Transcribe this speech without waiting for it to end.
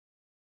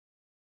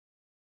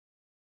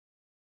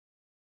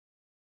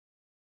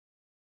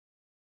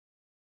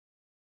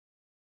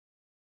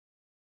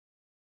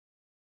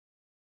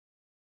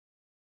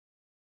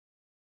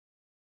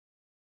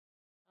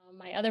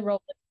My other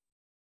role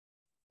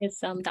is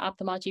the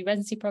ophthalmology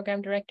residency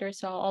program director.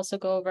 So I'll also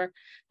go over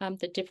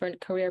the different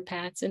career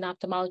paths in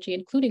ophthalmology,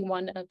 including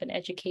one of an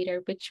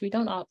educator, which we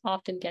don't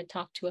often get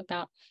talked to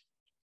about.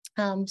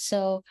 As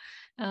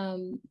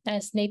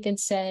Nathan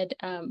said,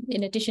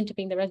 in addition to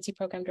being the residency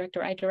program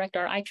director, I direct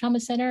our eye trauma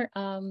center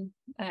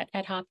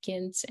at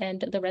Hopkins, and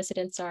the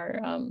residents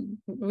are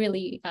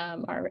really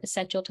are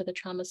essential to the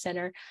trauma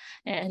center.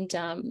 And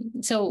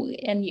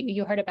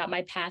you heard about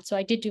my path. So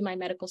I did do my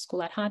medical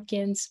school at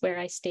Hopkins, where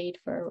I stayed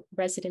for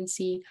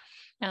residency.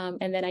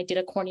 And then I did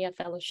a cornea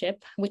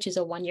fellowship, which is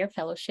a one-year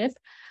fellowship.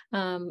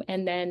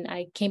 And then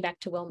I came back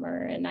to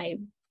Wilmer, and I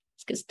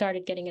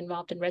started getting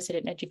involved in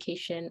resident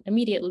education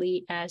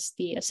immediately as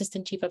the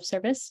assistant chief of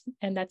service.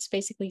 And that's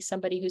basically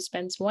somebody who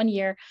spends 1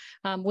 year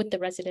with the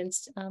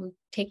residents,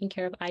 taking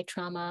care of eye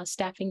trauma,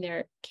 staffing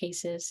their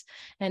cases.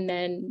 And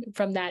then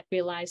from that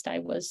realized I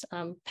was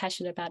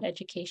passionate about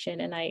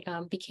education, and I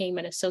became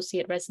an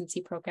associate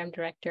residency program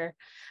director,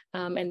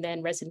 and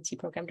then residency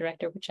program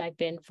director, which I've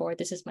been for,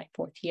 this is my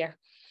 4th year.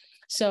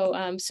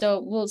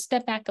 So we'll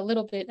step back a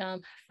little bit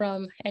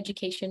from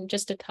education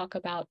just to talk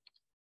about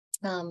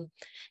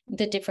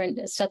the different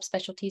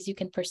subspecialties you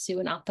can pursue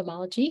in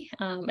ophthalmology.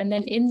 And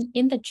then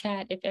in the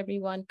chat, if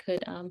everyone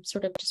could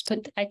sort of just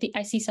put,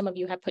 I see some of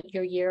you have put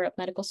your year of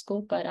medical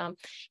school, but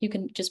you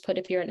can just put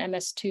if you're an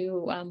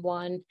MS2,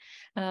 1.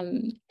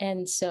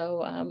 And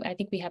so I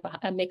think we have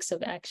a mix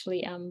of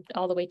actually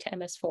all the way to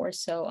MS4.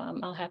 So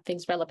I'll have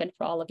things relevant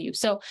for all of you.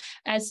 So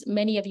as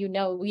many of you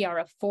know, we are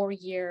a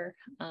 4-year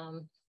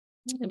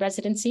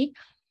residency.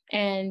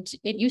 And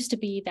it used to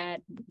be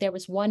that there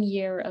was 1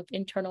 year of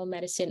internal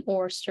medicine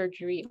or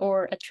surgery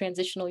or a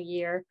transitional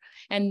year.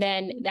 And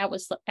then that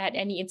was at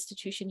any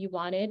institution you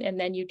wanted. And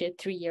then you did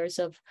 3 years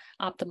of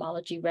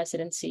ophthalmology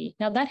residency.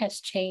 Now that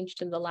has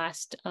changed in the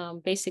last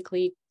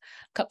basically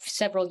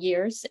several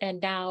years.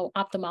 And now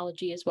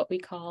ophthalmology is what we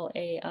call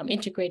a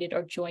integrated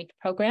or joint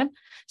program.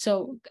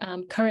 So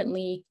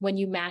currently when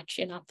you match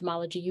in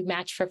ophthalmology, you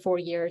match for 4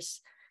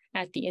 years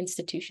at the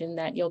institution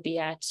that you'll be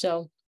at.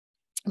 So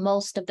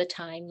most of the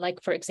time,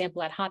 like for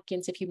example, at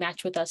Hopkins, if you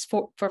match with us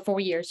for 4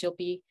 years, you'll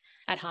be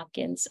at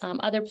Hopkins.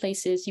 Other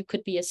places you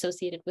could be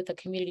associated with a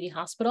community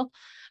hospital,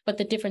 but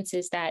the difference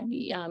is that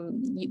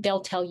they'll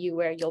tell you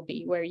where you'll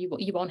be, where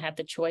you won't have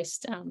the choice.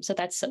 So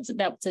that's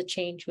a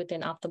change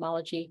within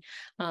ophthalmology.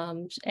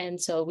 And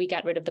so we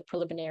got rid of the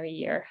preliminary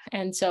year.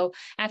 And so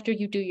after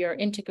you do your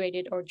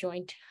integrated or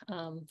joint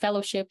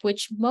fellowship,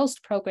 which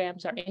most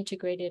programs are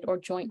integrated or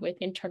joint with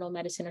internal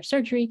medicine or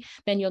surgery,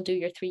 then you'll do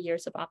your 3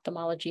 years of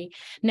ophthalmology.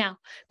 Now,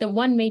 the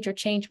one major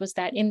change was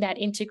that in that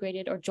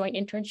integrated or joint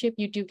internship,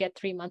 you do get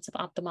 3 months of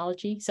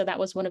ophthalmology. So that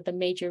was one of the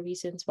major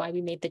reasons why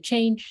we made the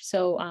change.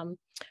 So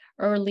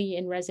early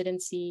in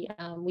residency,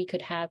 we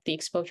could have the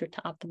exposure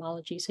to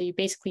ophthalmology. So you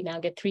basically now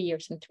get 3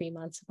 years and 3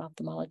 months of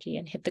ophthalmology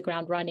and hit the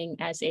ground running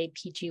as a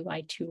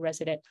PGY2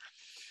 resident.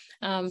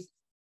 And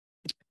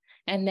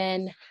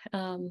then,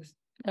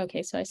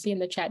 okay, so I see in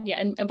the chat, yeah,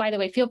 and by the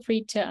way, feel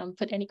free to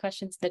put any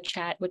questions in the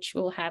chat, which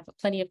we'll have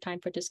plenty of time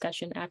for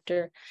discussion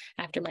after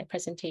my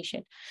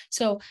presentation.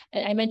 So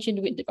I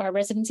mentioned our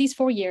residency is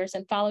 4 years,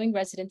 and following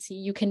residency,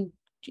 you can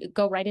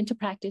go right into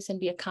practice and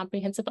be a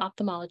comprehensive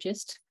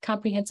ophthalmologist.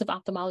 Comprehensive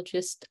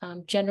ophthalmologists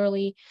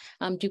generally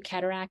do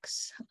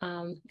cataracts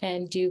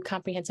and do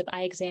comprehensive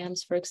eye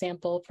exams. For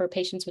example, for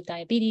patients with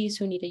diabetes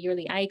who need a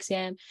yearly eye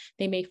exam,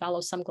 they may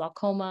follow some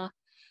glaucoma,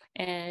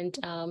 and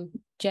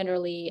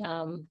generally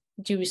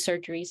do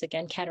surgeries.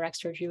 Again, cataract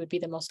surgery would be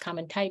the most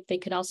common type. They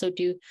could also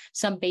do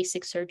some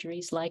basic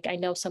surgeries, like I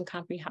know some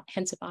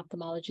comprehensive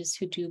ophthalmologists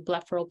who do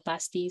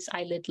blepharoplasties,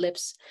 eyelid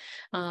lips,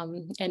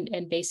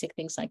 and basic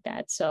things like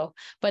that. So,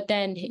 but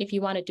then if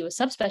you want to do a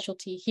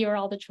subspecialty, here are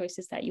all the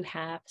choices that you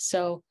have.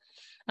 So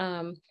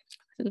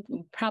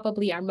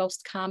probably our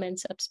most common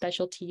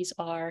subspecialties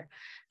are,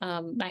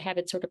 I have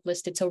it sort of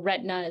listed. So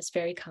retina is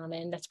very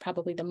common. That's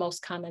probably the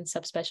most common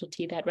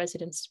subspecialty that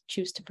residents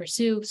choose to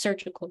pursue,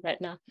 surgical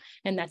retina,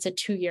 and that's a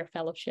 2-year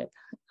fellowship.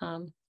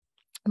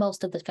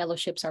 Most of the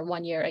fellowships are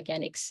 1 year,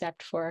 again,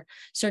 except for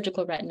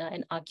surgical retina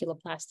and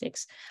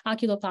oculoplastics.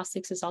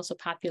 Oculoplastics is also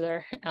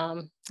popular,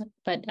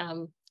 but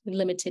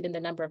limited in the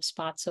number of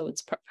spots, so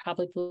it's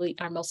probably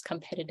our most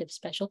competitive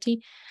specialty.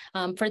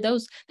 For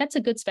those, that's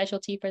a good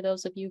specialty for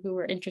those of you who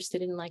are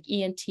interested in like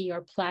ENT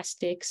or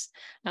plastics,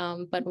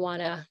 but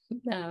want to.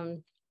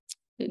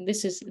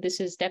 This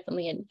is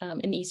definitely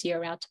an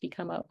easier route to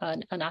become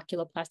an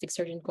oculoplastic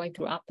surgeon going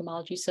through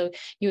ophthalmology. So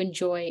you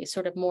enjoy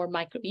sort of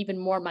even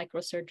more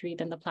microsurgery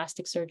than the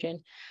plastic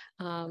surgeon.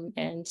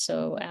 And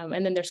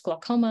then there's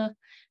glaucoma.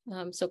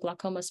 So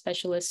glaucoma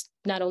specialists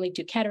not only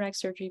do cataract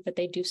surgery, but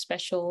they do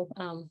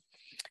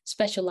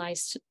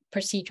specialized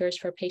procedures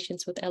for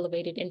patients with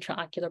elevated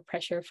intraocular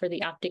pressure for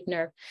the optic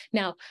nerve.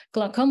 Now,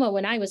 glaucoma,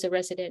 when I was a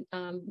resident,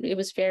 it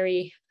was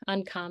very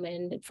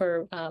uncommon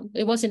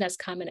it wasn't as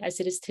common as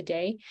it is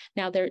today.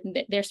 Now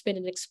there's been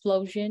an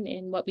explosion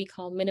in what we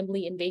call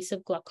minimally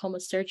invasive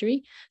glaucoma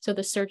surgery. So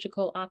the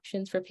surgical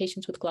options for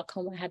patients with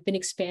glaucoma have been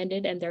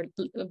expanded, and they're,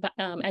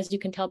 as you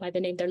can tell by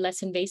the name, they're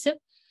less invasive.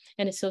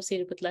 and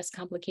associated with less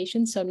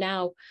complications. So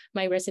now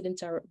my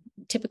residents are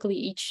typically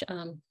each,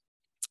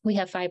 we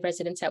have 5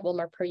 residents at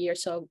Wilmer per year.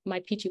 So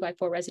my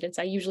PGY4 residents,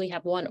 I usually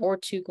have 1 or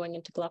 2 going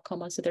into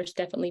glaucoma. So there's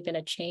definitely been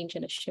a change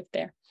and a shift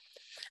there.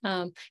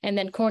 And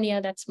then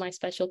cornea, that's my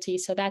specialty.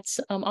 So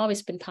that's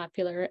always been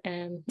popular.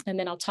 And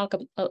then I'll talk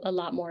a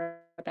lot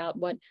more about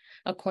what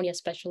a cornea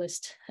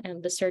specialist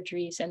and the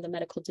surgeries and the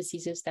medical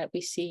diseases that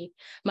we see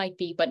might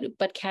be.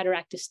 But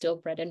cataract is still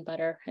bread and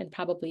butter, and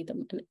probably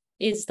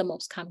is the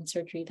most common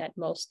surgery that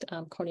most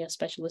cornea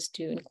specialists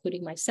do,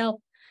 including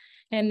myself.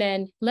 And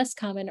then less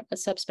common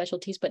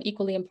subspecialties, but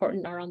equally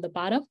important, are on the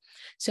bottom.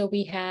 So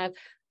we have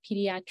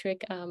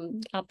pediatric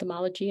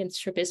ophthalmology and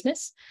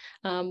strabismus,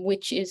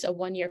 which is a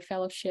 1-year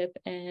fellowship.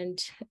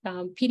 And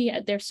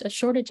there's a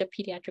shortage of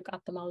pediatric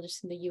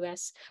ophthalmologists in the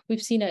US.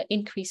 We've seen an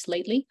increase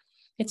lately.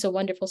 It's a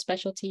wonderful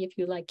specialty if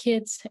you like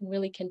kids and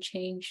really can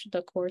change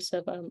the course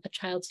of a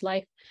child's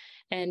life.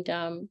 And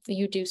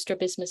you do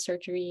strabismus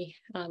surgery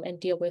and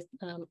deal with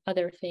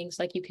other things,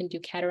 like you can do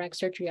cataract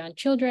surgery on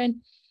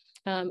children.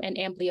 And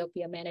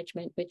amblyopia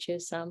management, which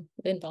is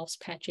involves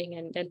patching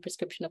and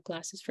prescription of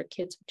glasses for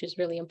kids, which is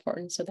really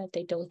important so that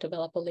they don't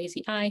develop a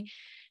lazy eye.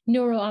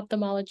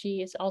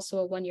 Neuro-ophthalmology is also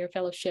a 1-year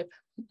fellowship,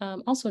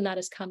 also not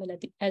as common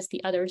as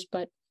the others,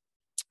 but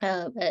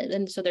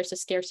and so there's a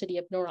scarcity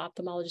of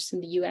neuro-ophthalmologists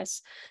in the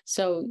US.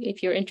 So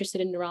if you're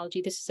interested in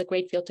neurology, this is a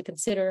great field to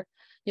consider.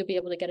 You'll be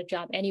able to get a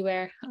job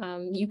anywhere.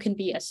 You can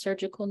be a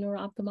surgical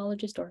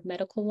neuro-ophthalmologist or a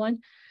medical one.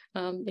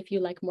 If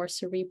you like more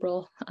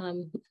cerebral,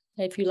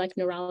 if you like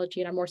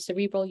neurology and are more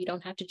cerebral, you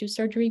don't have to do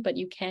surgery, but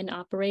you can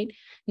operate.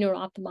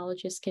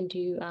 Neuro-ophthalmologists can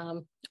do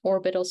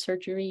orbital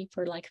surgery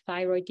for like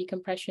thyroid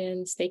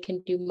decompressions. They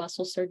can do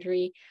muscle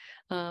surgery,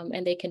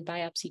 and they can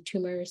biopsy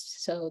tumors.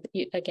 So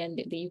again,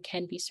 you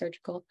can be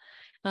surgical.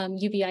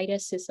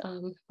 Uveitis is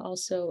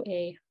also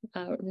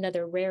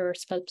another rarer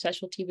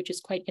subspecialty, which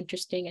is quite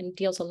interesting and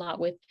deals a lot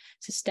with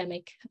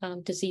systemic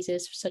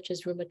diseases such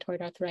as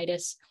rheumatoid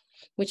arthritis,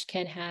 which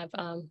can have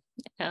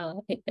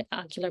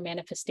ocular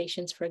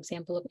manifestations, for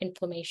example, of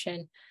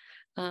inflammation.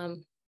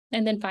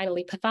 And then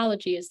finally,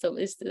 pathology is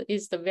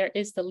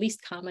the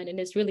least common and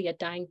is really a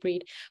dying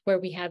breed, where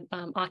we have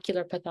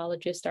ocular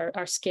pathologists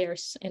are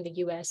scarce in the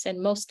U.S.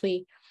 and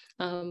mostly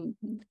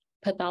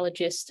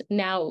pathologists.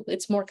 Now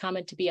it's more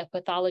common to be a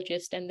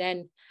pathologist and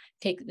then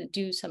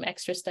do some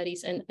extra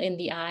studies in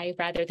the eye,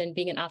 rather than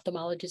being an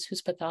ophthalmologist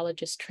who's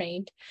pathologist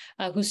trained,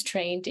 who's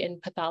trained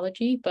in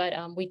pathology. But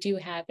we do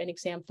have an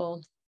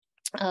example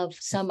of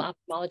some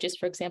ophthalmologists,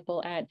 for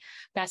example, at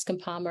Bascom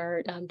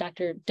Palmer.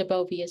 Dr.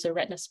 DeBovie is a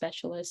retina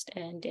specialist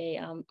and a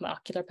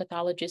ocular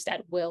pathologist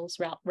at Wills.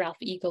 Ralph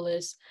Eagle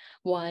is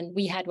one.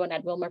 We had one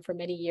at Wilmer for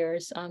many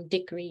years,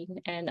 Dick Green,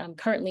 and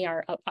currently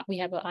we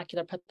have an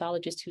ocular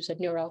pathologist who's a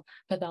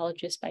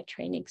neuropathologist by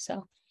training.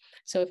 So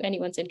if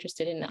anyone's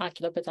interested in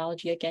ocular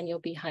pathology, again, you'll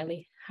be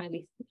highly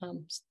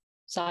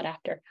sought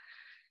after.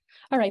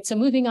 All right, so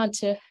moving on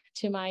to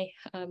my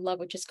love,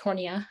 which is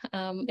cornea.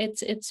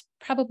 It's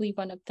probably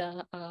one of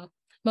the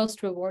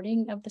most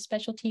rewarding of the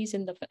specialties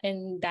in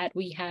that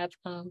we have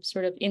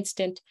sort of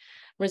instant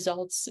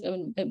results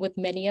with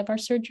many of our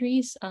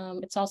surgeries.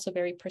 It's also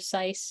very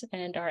precise,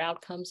 and our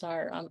outcomes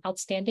are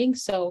outstanding.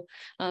 So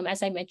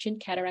as I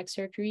mentioned, cataract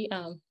surgery,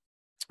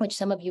 which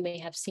some of you may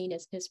have seen,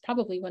 is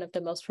probably one of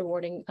the most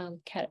rewarding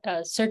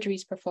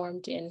surgeries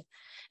performed in,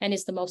 and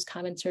is the most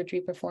common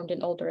surgery performed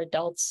in older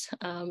adults.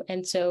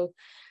 And so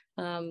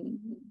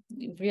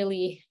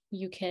really,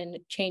 you can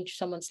change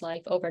someone's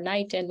life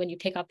overnight. And when you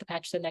take off the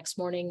patch the next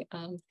morning,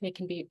 they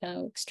can be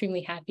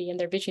extremely happy, and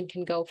their vision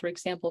can go, for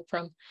example,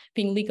 from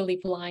being legally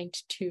blind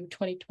to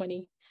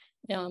 20/20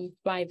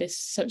 by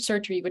this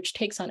surgery, which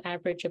takes on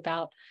average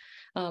about,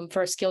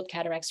 for a skilled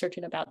cataract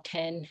surgeon, about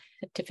 10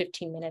 to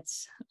 15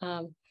 minutes.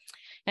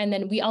 And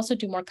then we also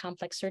do more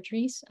complex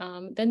surgeries.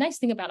 The nice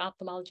thing about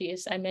ophthalmology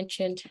is, I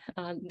mentioned,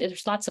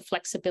 there's lots of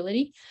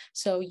flexibility.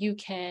 So you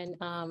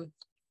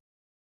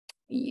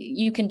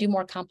can do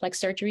more complex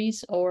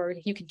surgeries, or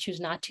you can choose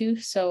not to.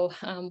 So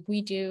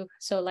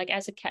like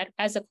as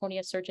a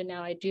cornea surgeon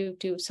now, I do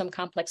some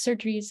complex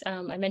surgeries.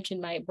 I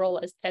mentioned my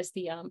role as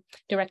the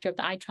director of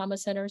the eye trauma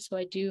center. So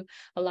I do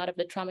a lot of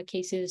the trauma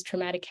cases,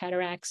 traumatic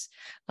cataracts,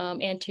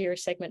 anterior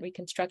segment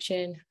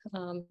reconstruction,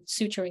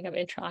 suturing of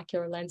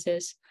intraocular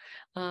lenses.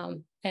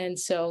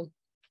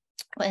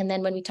 And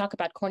then when we talk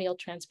about corneal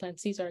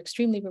transplants, these are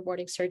extremely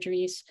rewarding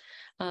surgeries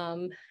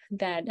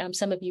that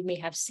some of you may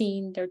have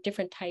seen. There are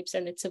different types,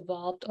 and it's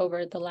evolved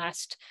over the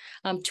last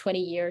 20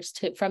 years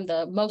from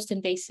the most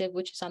invasive,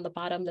 which is on the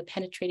bottom, the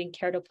penetrating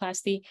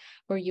keratoplasty,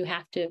 where you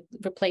have to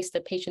replace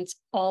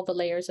all the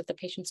layers of the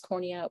patient's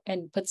cornea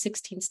and put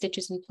 16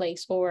 stitches in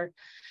place, or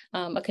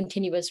a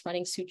continuous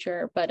running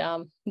suture. But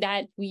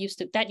that used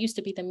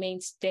to be the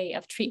mainstay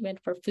of treatment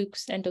for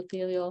Fuchs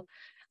endothelial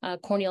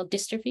corneal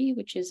dystrophy,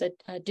 which is a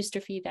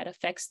dystrophy that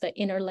affects the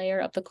inner layer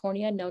of the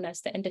cornea, known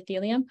as the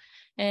endothelium.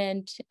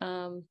 And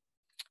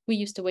we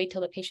used to wait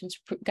till the patients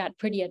got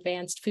pretty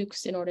advanced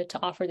Fuchs in order to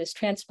offer this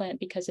transplant,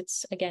 because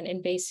it's, again,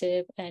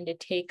 invasive, and it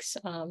takes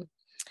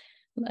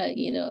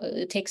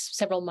it takes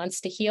several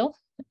months to heal.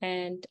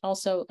 And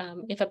also,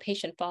 if a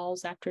patient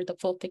falls after the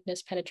full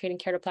thickness penetrating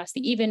keratoplasty,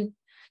 even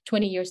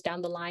 20 years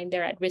down the line,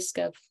 they're at risk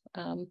of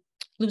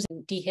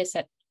losing DHIS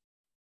at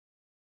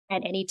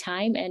any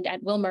time. And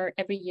at Wilmer,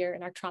 every year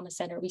in our trauma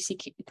center, we see,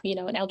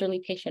 an elderly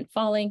patient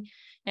falling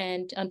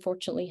and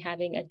unfortunately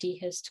having a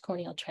DHIS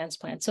corneal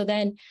transplant. So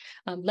then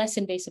less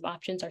invasive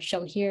options are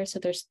shown here. So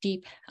there's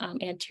deep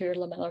anterior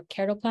lamellar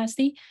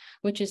keratoplasty,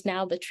 which is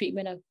now the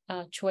treatment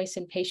of choice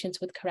in patients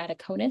with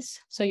keratoconus.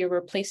 So you're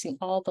replacing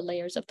all the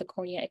layers of the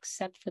cornea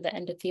except for the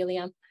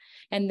endothelium.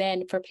 And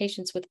then for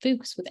patients with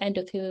Fuchs, with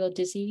endothelial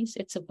disease,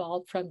 it's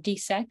evolved from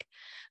DSEC,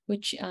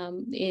 which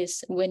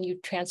is when you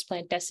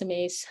transplant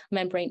Descemet's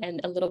membrane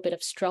and a little bit of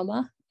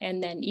stroma.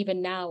 And then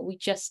even now, we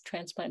just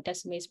transplant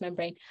Descemet's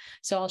membrane.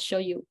 So I'll show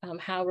you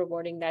how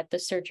rewarding that the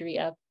surgery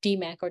of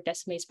DMAC or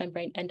Descemet's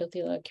membrane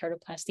endothelial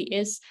keratoplasty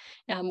is.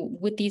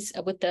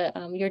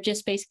 You're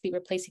just basically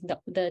replacing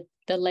the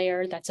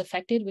layer that's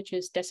affected, which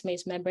is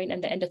Descemet's membrane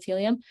and the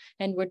endothelium.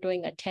 And we're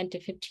doing a 10 to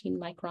 15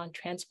 micron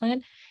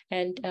transplant.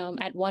 And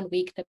at 1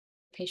 week, the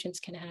patients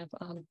can have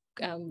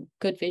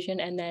good vision,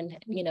 and then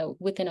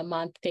within a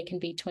month they can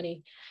be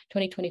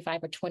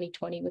 20/25 or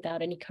 20/20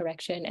 without any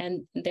correction,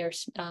 and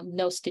there's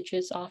no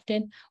stitches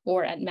often,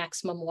 or at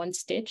maximum 1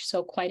 stitch,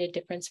 so quite a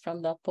difference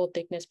from the full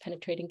thickness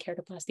penetrating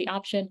keratoplasty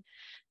option.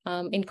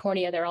 In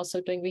cornea, they're also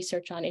doing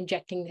research on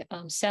injecting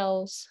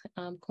cells,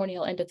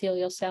 corneal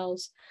endothelial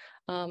cells,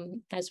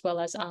 as well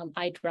as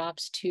eye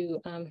drops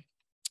to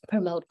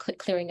promote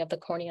clearing of the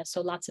cornea. So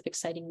lots of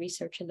exciting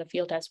research in the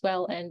field as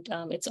well. And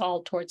it's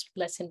all towards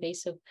less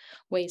invasive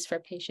ways for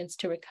patients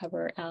to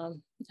recover their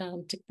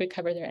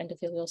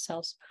endothelial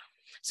cells.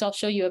 So I'll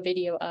show you a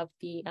video of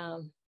the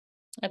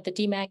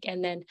DMAC,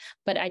 and then,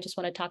 but I just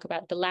want to talk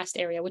about the last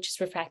area, which is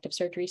refractive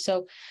surgery.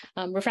 So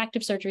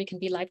refractive surgery can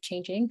be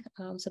life-changing.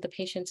 So the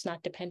patient's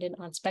not dependent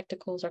on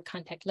spectacles or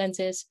contact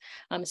lenses,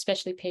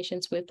 especially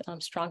patients with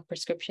strong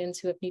prescriptions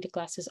who have needed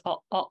glasses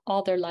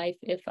all their life.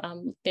 If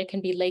there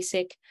can be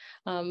LASIK,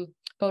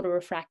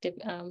 photorefractive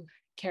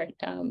PRK,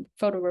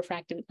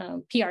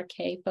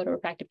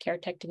 photorefractive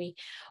keratectomy,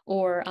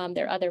 or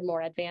there are other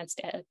more advanced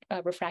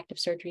refractive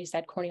surgeries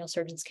that corneal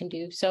surgeons can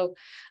do. So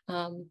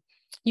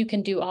you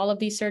can do all of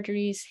these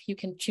surgeries. You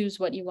can choose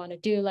what you want to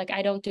do. Like,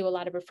 I don't do a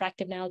lot of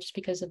refractive now just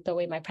because of the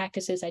way my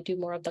practice is. I do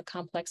more of the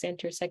complex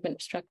anterior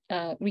segment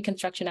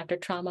reconstruction after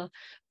trauma,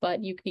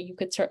 but you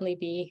could certainly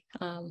do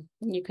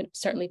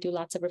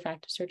lots of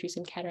refractive surgeries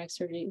and cataract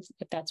surgeries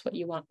if that's what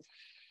you want.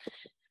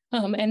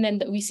 And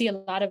then we see a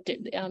lot of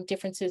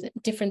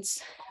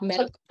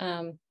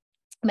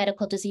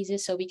medical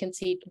diseases. So we can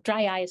see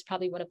dry eye is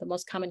probably one of the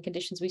most common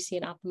conditions we see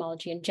in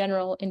ophthalmology in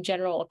general. In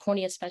general, a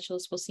cornea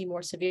specialist will see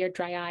more severe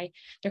dry eye.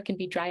 There can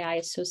be dry eye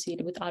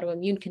associated with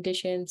autoimmune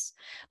conditions.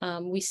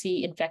 We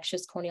see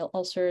infectious corneal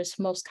ulcers,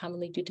 most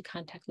commonly due to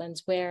contact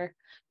lens wear.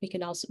 We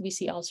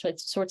see all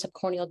sorts of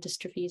corneal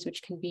dystrophies,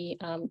 which can be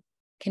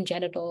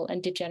congenital,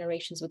 and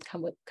degenerations would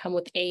come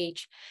with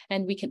age.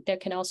 And there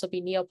can also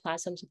be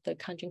neoplasms of the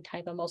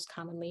conjunctiva, most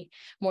commonly,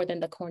 more than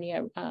the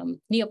cornea.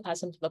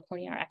 Neoplasms of the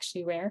cornea are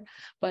actually rare,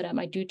 but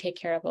I do take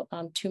care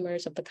of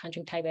tumors of the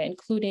conjunctiva,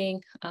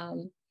 including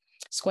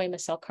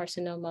squamous cell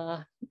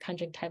carcinoma,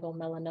 conjunctival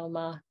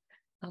melanoma,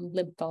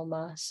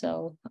 lymphoma.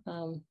 So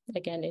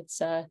again,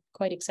 it's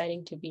quite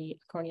exciting to be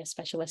a cornea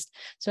specialist.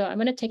 So I'm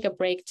going to take a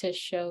break to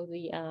show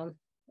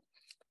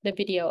the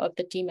video of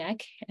the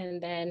DMAC,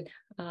 and then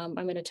I'm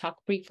going to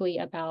talk briefly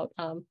about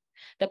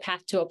the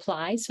path to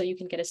apply, so you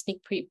can get a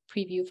sneak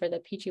preview for the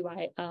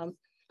PGY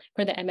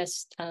for the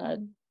MS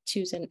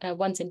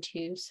 1s and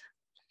 2s.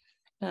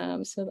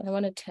 So I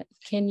want to.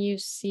 Can you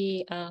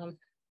see the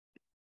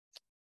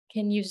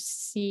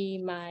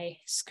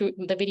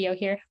video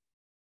here?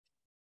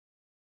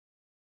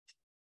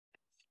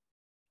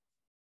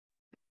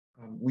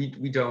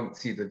 We don't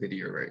see the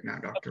video right now,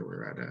 Dr.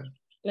 Woreta.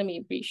 Let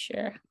me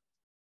reshare.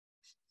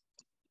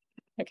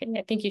 Okay,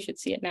 I think you should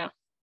see it now.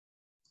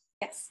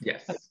 Yes.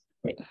 Yes.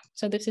 Okay,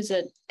 so this is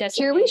a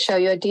Here we show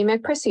you a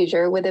DMAC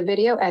procedure with a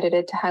video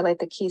edited to highlight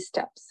the key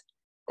steps.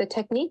 The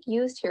technique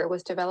used here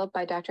was developed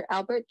by Dr.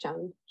 Albert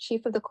Jung,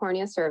 Chief of the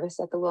Cornea Service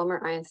at the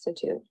Wilmer Eye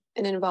Institute,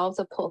 and involves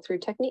a pull-through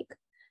technique.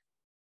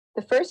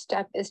 The first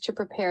step is to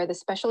prepare the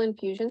special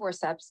infusion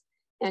forceps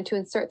and to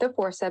insert the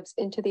forceps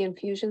into the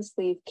infusion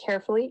sleeve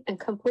carefully and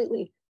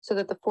completely so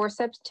that the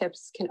forceps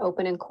tips can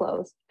open and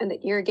close and the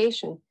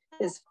irrigation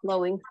is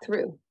flowing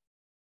through.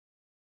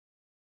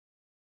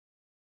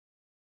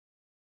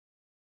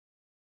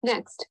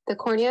 Next, the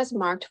cornea is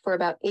marked for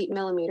about 8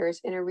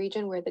 millimeters in a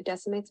region where the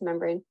Descemet's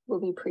membrane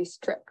will be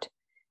pre-stripped.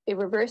 A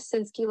reverse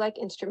Sinskey-like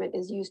instrument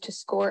is used to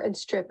score and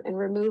strip and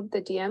remove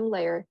the DM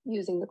layer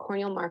using the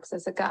corneal marks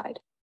as a guide.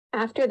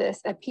 After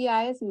this, a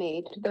PI is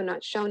made, though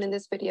not shown in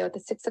this video, at the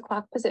 6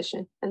 o'clock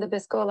position, and the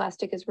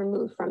viscoelastic is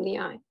removed from the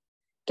eye.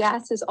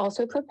 Gas is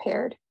also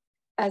prepared,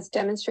 as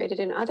demonstrated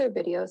in other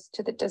videos,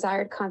 to the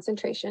desired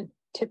concentration,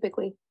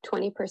 typically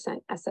 20%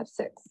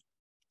 SF6.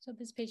 So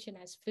this patient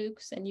has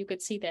Fuchs, and you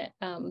could see that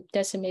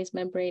Descemet's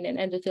membrane and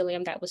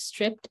endothelium that was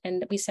stripped,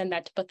 and we send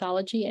that to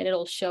pathology, and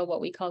it'll show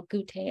what we call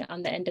goutte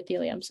on the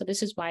endothelium. So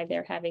this is why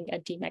they're having a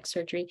DMEC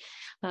surgery.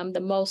 The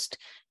most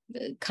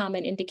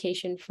common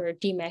indication for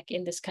DMEC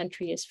in this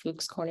country is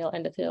Fuchs corneal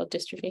endothelial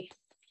dystrophy.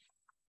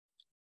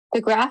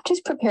 The graft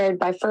is prepared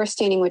by first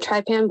staining with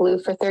trypan blue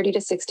for 30 to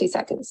 60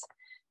 seconds.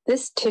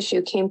 This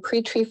tissue came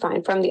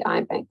pre-trefined from the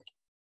eye bank.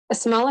 A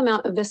small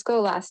amount of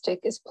viscoelastic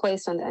is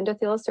placed on the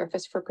endothelial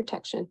surface for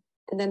protection,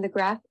 and then the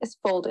graft is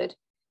folded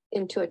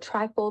into a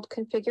trifold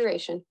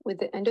configuration with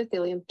the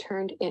endothelium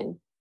turned in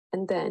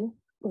and then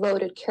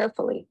loaded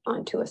carefully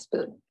onto a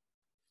spoon.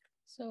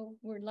 So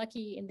we're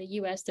lucky in the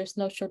US, there's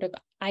no shortage of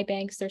eye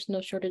banks, there's no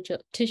shortage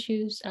of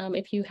tissues.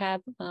 If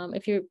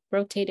you're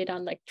rotated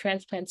on like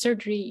transplant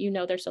surgery, you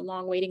know there's a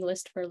long waiting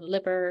list for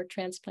liver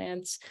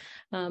transplants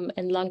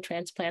and lung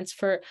transplants.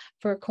 For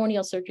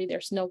corneal surgery,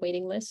 there's no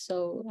waiting list.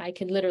 So I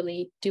can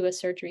literally do a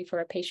surgery for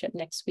a patient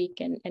next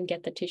week and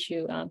get the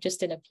tissue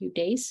just in a few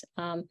days.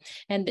 And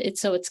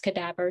it's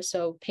cadaver,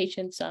 so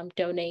patients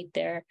donate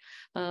their,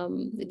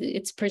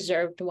 it's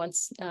preserved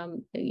once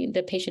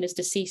the patient is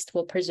deceased,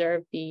 will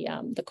preserve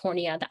the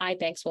cornea. The eye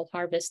banks will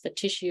harvest the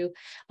tissue.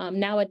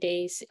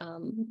 Nowadays,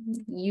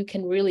 you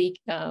can really,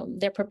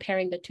 they're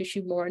preparing the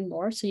tissue more and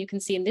more. So you can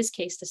see in this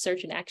case, the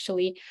surgeon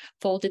actually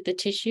folded the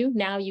tissue.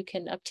 Now you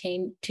can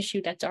obtain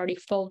tissue that's already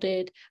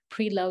folded,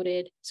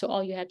 preloaded. So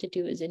all you have to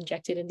do is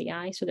inject it in the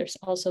eye. So there's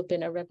also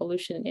been a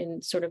revolution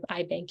in sort of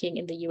eye banking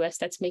in the US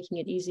that's making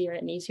it easier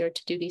and easier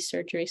to do these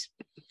surgeries.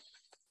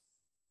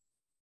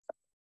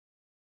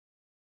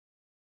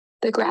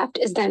 The graft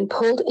is then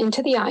pulled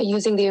into the eye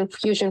using the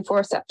infusion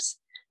forceps.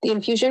 The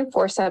infusion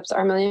forceps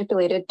are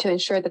manipulated to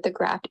ensure that the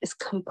graft is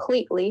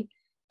completely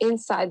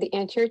inside the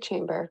anterior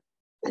chamber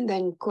and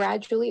then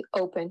gradually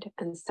opened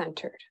and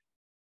centered.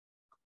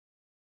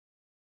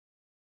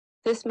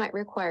 This might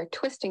require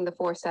twisting the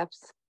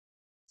forceps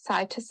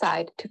side to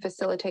side to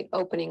facilitate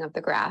opening of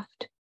the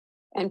graft,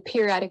 and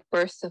periodic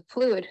bursts of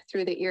fluid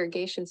through the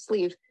irrigation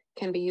sleeve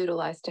can be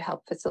utilized to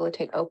help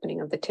facilitate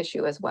opening of the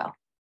tissue as well.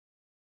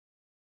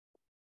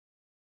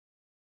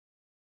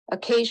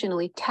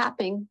 Occasionally,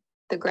 tapping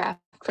the graft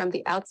from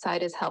the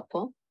outside is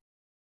helpful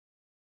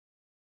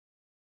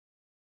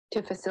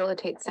to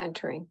facilitate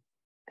centering.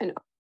 And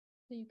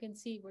so you can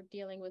see we're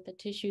dealing with a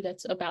tissue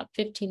that's about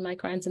 15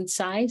 microns in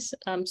size,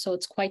 so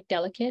it's quite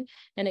delicate.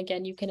 And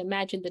again, you can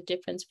imagine the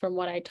difference from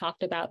what I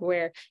talked about,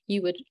 where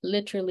you would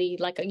literally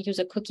use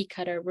a cookie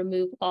cutter,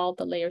 remove all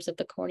the layers of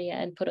the cornea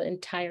and put an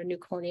entire new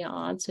cornea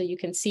on. So you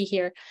can see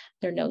here,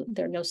 there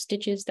are no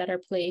stitches that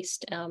are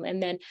placed,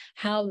 and then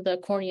how the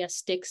cornea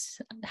sticks,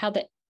 how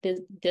this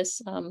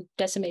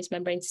Descemet's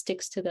membrane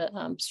sticks to the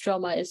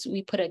stroma is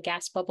we put a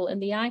gas bubble in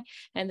the eye,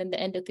 and then the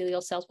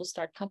endothelial cells will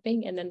start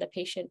pumping, and then the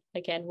patient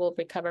again will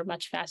recover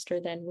much faster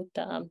than with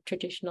the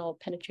traditional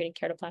penetrating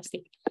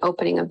keratoplasty.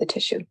 Opening of the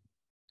tissue.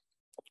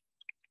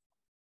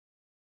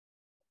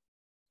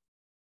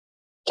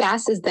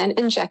 Gas is then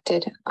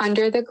injected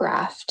under the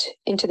graft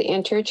into the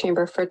anterior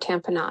chamber for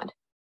tamponade.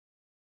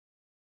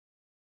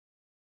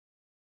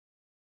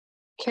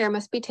 Care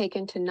must be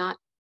taken to not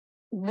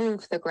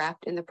move the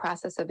graft in the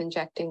process of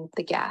injecting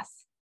the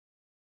gas.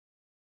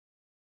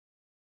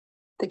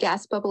 The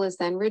gas bubble is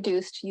then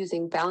reduced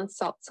using balanced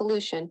salt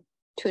solution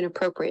to an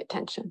appropriate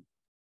tension.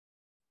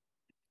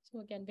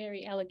 So again,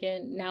 very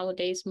elegant,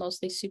 nowadays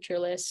mostly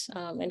sutureless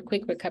and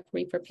quick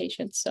recovery for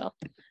patients. So,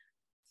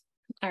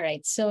 all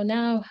right, so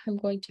now I'm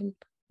going to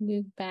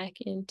move back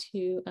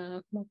into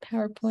my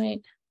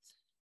PowerPoint.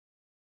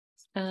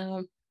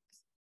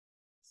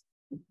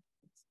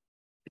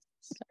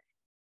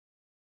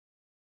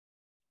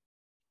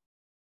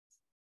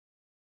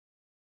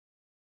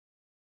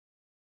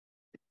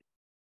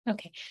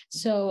 Okay,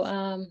 so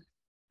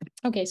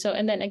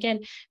and then again,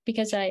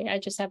 because I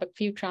just have a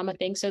few trauma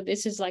things, so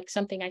this is like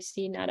something I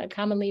see not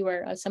commonly,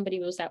 where somebody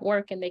was at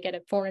work and they get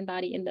a foreign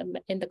body in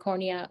the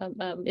cornea.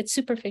 It's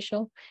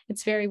superficial.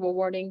 It's very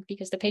rewarding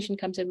because the patient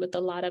comes in with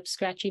a lot of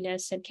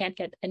scratchiness and can't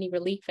get any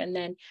relief, and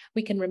then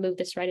we can remove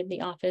this right in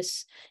the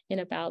office in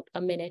about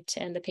a minute,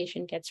 and the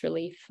patient gets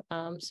relief.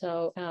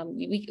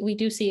 We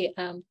do see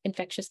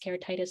infectious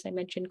keratitis. I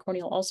mentioned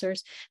corneal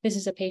ulcers. This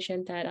is a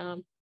patient that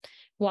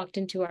walked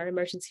into our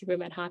emergency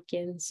room at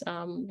Hopkins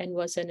and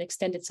was an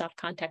extended soft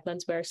contact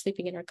lens wearer,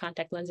 sleeping in her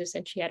contact lenses,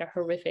 and she had a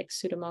horrific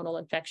pseudomonal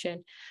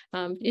infection.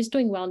 Is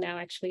doing well now,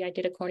 actually. I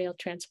did a corneal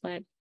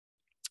transplant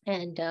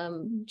and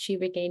she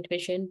regained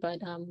vision, but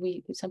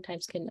we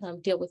sometimes can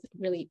deal with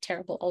really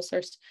terrible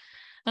ulcers.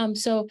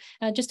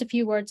 Just a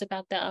few words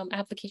about the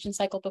application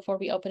cycle before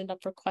we open it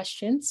up for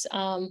questions.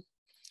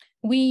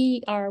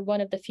 We are one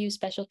of the few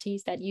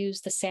specialties that use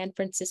the San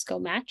Francisco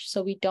match.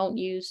 So we don't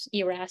use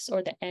ERAS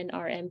or the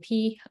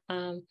NRMP.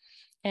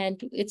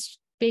 And it's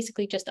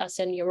basically just us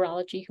and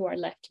urology who are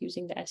left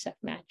using the SF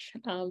match.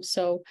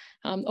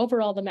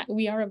 Overall,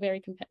 we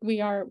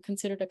are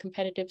considered a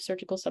competitive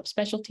surgical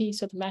subspecialty.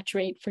 So the match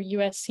rate for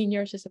US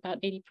seniors is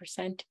about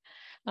 80%.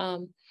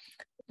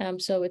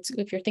 So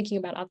if you're thinking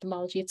about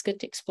ophthalmology, it's good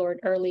to explore it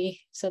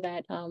early so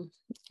that,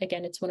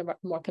 again, it's one of our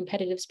more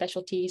competitive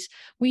specialties.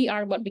 We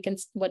are what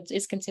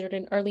is considered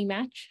an early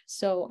match.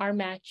 So our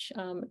match,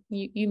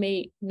 you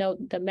may know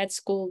the med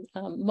school,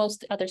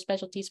 most other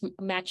specialties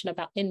match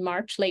in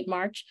March, late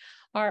March.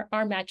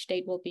 Our match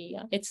date will be,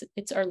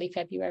 it's early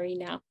February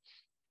now.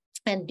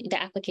 And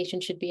the application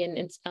should be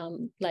in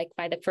like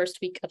by the first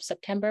week of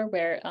September,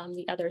 where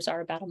the others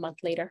are about a month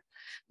later.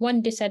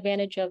 One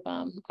disadvantage of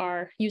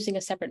our using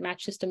a separate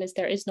match system is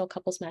there is no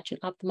couples match in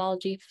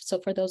ophthalmology.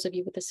 So for those of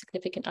you with a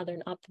significant other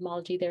in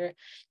ophthalmology, there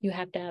you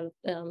have to have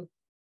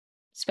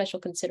special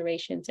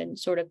considerations and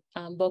sort of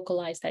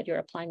vocalize that you're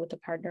applying with a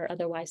partner.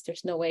 Otherwise,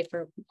 there's no way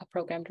for a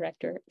program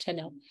director to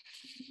know.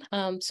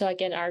 So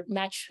again, our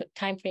match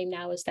timeframe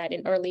now is that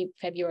in early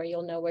February,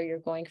 you'll know where you're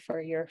going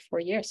for your 4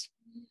 years.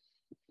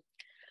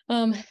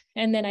 And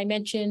then I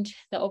mentioned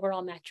the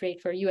overall match rate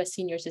for US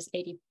seniors is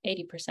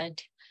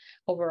 80%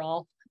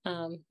 overall.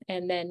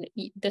 And then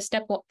the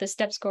step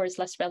score is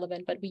less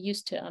relevant, but we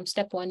used to,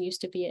 step one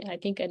used to be, I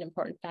think, an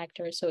important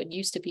factor. So it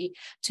used to be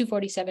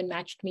 247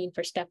 matched mean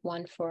for step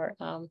one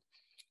and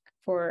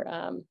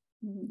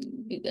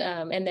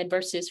then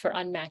versus for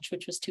unmatched,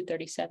 which was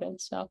 237.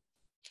 So,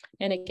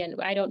 and again,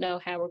 I don't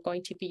know how we're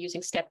going to be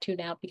using step two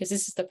now, because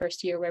this is the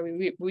first year where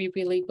we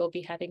really will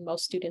be having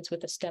most students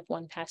with a step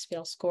one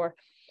pass-fail score.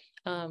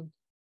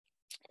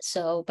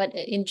 But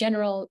in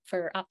general,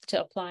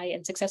 to apply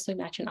and successfully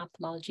match an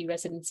ophthalmology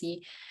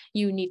residency,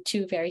 you need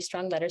 2 very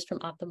strong letters from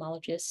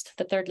ophthalmologists.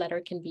 The third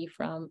letter can be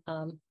from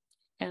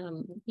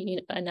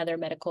another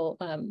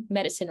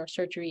medicine or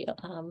surgery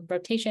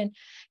rotation.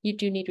 You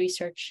do need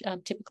research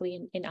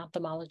typically in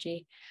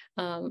ophthalmology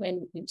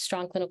and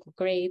strong clinical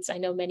grades. I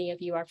know many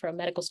of you are from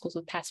medical schools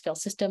with pass-fail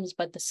systems,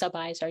 but the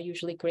sub-Is are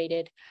usually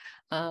graded.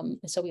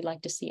 So we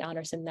like to see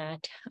honors in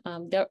that.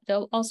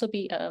 There'll also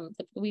be,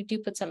 we do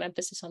put some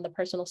emphasis on the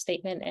personal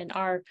statement, and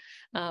our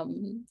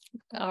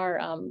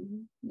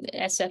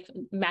SF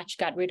match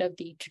got rid of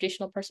the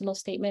traditional personal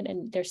statement,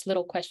 and there's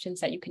little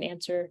questions that you can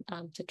answer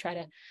to try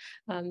to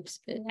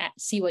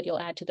see what you'll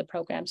add to the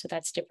program. So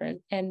that's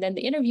different. And then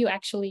the interview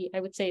actually,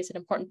 I would say, is an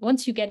important,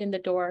 once you get in the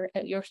door,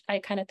 I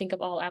kind of think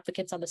of all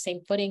applicants on the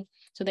same footing.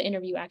 So the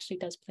interview actually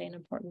does play an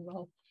important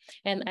role.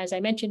 And as I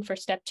mentioned, for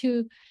step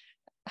 2,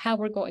 how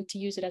we're going to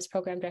use it as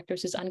program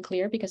directors is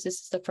unclear, because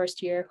this is the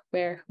first year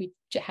where we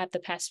have the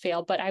pass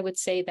fail. But I would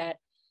say that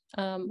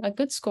a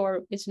good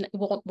score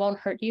won't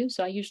hurt you.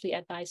 So I usually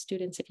advise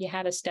students, if you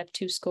have a step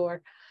 2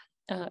 score,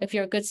 if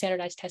you're a good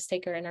standardized test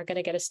taker and are going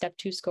to get a step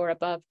 2 score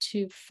above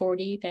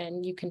 240,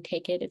 then you can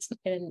take it.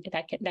 And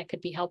that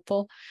could be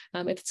helpful.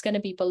 If it's going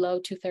to be below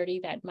 230,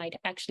 that might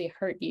actually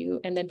hurt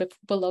you. And then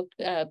below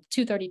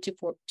 230 to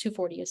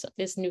 240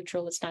 is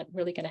neutral. It's not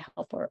really going to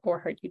help or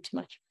hurt you too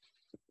much.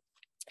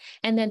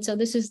 And then, so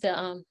this is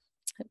the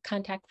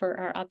contact for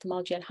our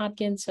ophthalmology at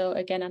Hopkins. So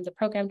again, I'm the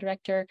program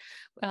director.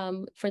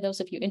 For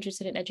those of you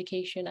interested in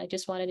education, I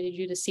just wanted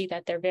you to see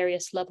that there are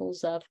various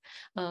levels of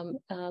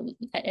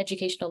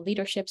educational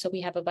leadership. So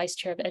we have a vice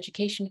chair of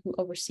education who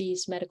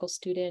oversees medical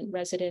student,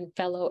 resident,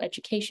 fellow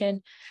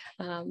education.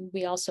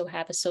 We also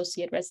have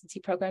associate residency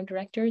program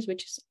directors,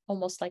 which is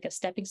almost like a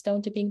stepping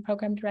stone to being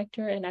program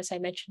director. And as I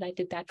mentioned, I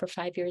did that for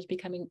 5 years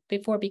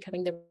before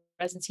becoming the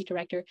residency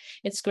director.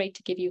 It's great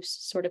to give you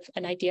sort of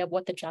an idea of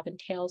what the job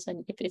entails,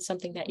 and if it's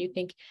something that you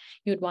think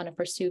you would want to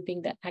pursue,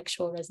 being the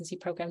actual residency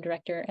program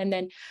director. And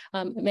then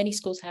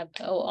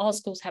all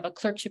schools have a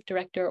clerkship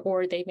director,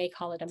 or they may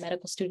call it a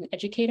medical student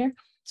educator.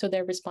 So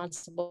they're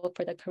responsible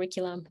for the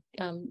curriculum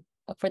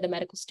for the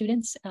medical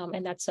students.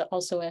 And that's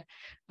also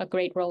a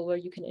great role where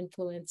you can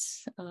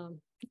influence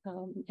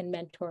and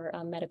mentor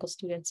medical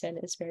students, and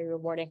it's very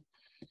rewarding.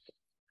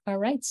 All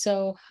right,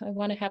 so I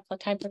want to have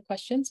time for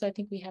questions. So I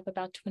think we have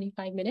about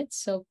 25 minutes.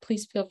 So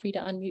please feel free to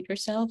unmute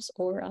yourselves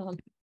or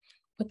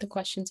put the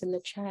questions in the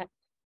chat.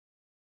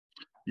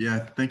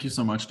 Yeah, thank you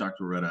so much,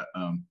 Dr. Woreta.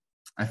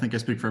 I think I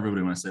speak for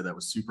everybody when I say that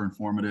was super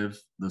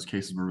informative. Those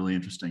cases were really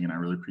interesting, and I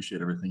really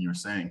appreciate everything you were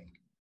saying.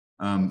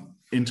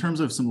 In terms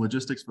of some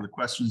logistics for the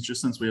questions,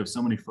 just since we have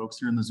so many folks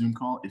here in the Zoom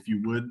call, if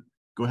you would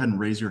go ahead and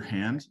raise your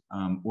hand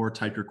or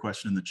type your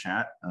question in the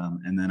chat,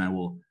 and then I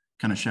will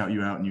kind of shout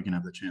you out and you can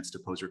have the chance to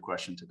pose your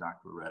question to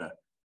Dr. Woreta.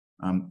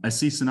 I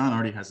see Sinan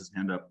already has his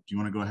hand up. Do you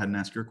want to go ahead and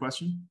ask your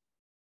question?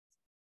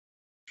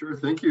 Sure,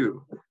 thank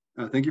you.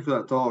 Thank you for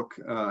that talk.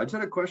 I just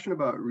had a question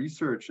about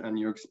research and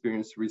your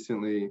experience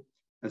recently,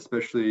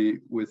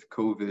 especially with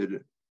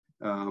COVID.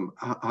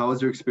 How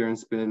has your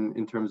experience been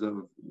in terms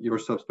of your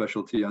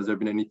subspecialty? Has there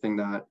been anything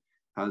that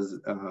has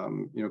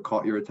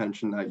caught your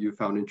attention that you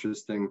found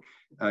interesting?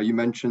 You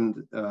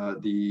mentioned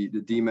the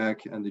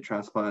DMEC and the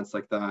transplants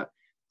like that.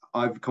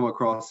 I've come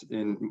across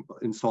in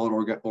solid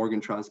organ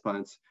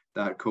transplants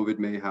that COVID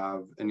may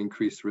have an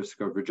increased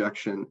risk of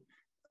rejection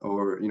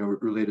or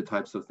related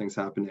types of things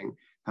happening.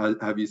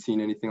 Have you seen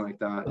anything like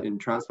that in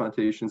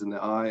transplantations in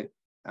the eye?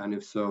 And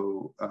if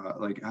so, how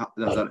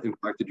has that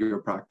impacted your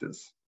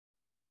practice?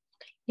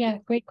 Yeah,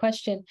 great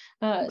question.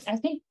 I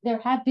think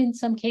there have been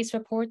some case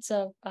reports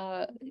of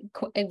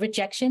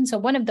rejection. So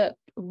one of the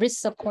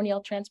risks of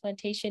corneal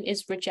transplantation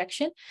is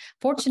rejection.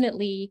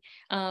 Fortunately,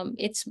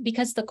 it's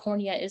because the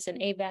cornea is an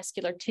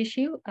avascular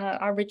tissue,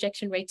 our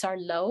rejection rates are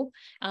low,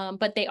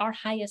 but they are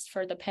highest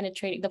for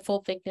the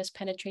full thickness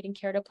penetrating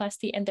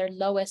keratoplasty, and they're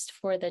lowest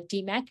for the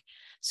DMEC.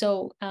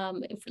 So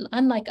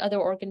unlike other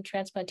organ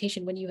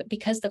transplantation,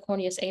 because the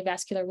cornea is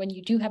avascular, when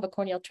you do have a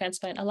corneal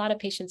transplant, a lot of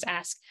patients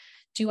ask,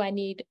 do I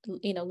need,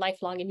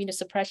 lifelong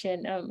immunosuppression?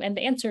 And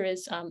the answer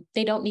is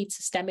they don't need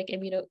systemic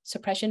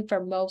immunosuppression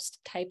for most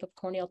type of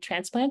corneal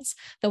transplants.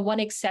 The one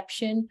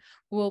exception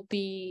will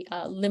be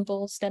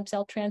limbal stem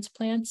cell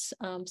transplants.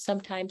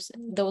 Sometimes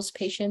those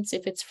patients,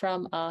 if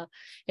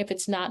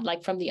it's not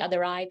like from the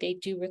other eye, they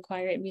do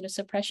require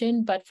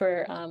immunosuppression. But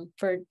for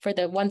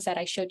the ones that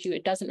I showed you,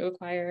 it doesn't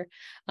require,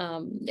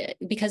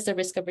 because the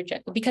risk of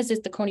rejection, because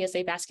the cornea is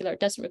avascular,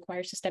 it doesn't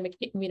require systemic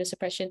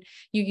immunosuppression.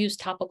 You use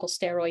topical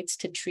steroids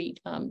to treat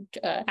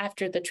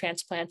after the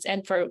transplants.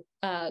 And for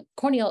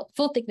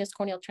full thickness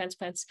corneal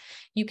transplants,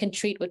 you can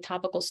treat with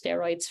topical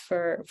steroids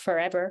for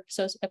forever.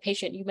 So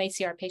you may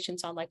see our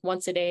patients on like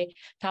once a day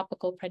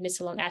topical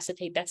prednisolone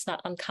acetate. That's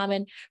not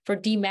uncommon. For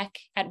DMEC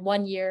at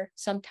 1 year,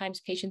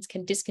 sometimes patients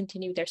can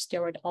discontinue their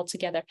steroid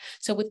altogether.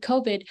 So with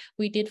COVID,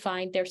 we did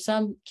find there's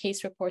some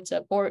case reports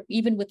of, or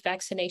even with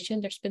vaccination,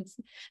 there's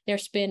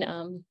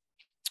been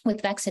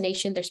with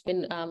vaccination, there's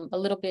been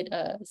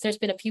there's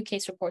been a few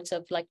case reports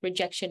of like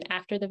rejection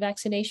after the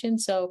vaccination.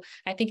 So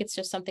I think it's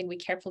just something we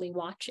carefully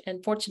watch.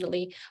 And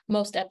fortunately,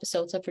 most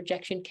episodes of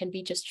rejection can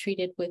be just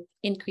treated with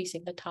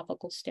increasing the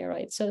topical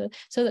steroids.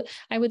 So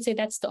I would say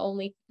that's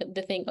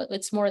the thing.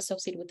 It's more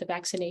associated with the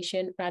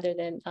vaccination rather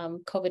than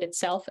COVID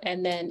itself.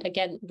 And then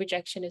again,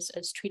 rejection is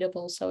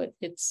treatable. So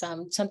it's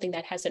something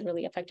that hasn't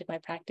really affected my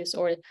practice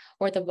or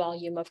the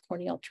volume of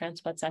corneal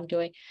transplants I'm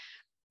doing.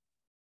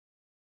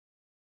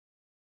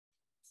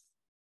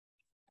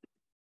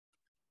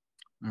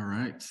 All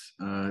right.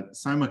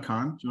 Saima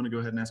Khan, do you want to go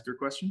ahead and ask your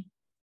question?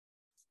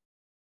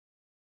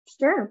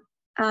 Sure.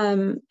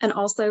 And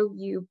also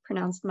you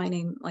pronounced my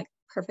name like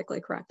perfectly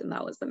correct, and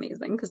that was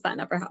amazing because that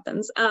never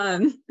happens.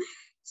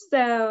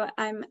 So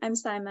I'm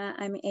Saima.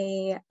 I'm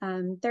a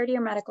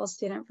third-year medical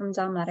student from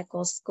Dell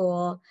Medical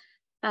School.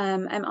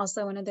 I'm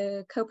also one of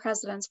the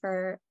co-presidents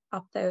for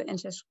Ophtho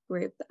Interest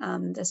Group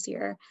this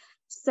year.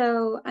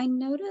 So I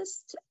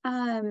noticed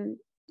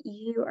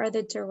you are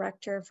the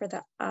director for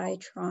the eye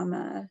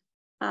trauma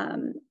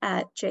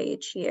at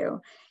JHU.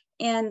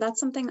 And that's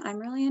something I'm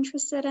really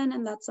interested in.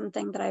 And that's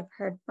something that I've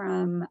heard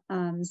from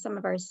some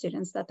of our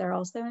students that they're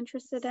also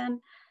interested in.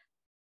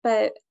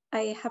 But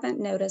I haven't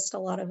noticed a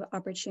lot of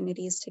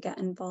opportunities to get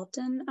involved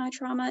in eye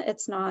trauma.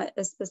 It's not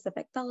a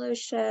specific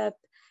fellowship.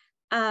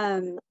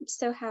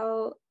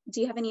 So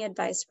do you have any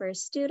advice for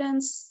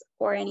students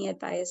or any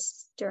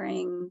advice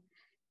during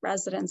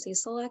residency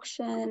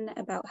selection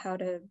about how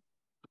to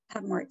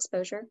have more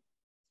exposure?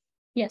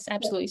 Yes,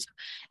 absolutely. So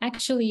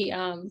actually,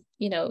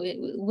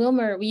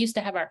 Wilmer, we used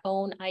to have our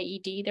own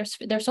IED.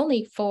 There's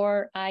only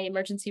 4 eye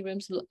emergency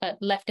rooms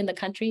left in the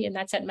country, and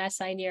that's at Mount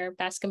Sinai,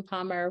 Bascom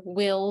Palmer,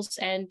 Wills,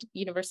 and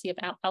University of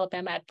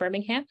Alabama at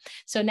Birmingham.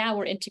 So now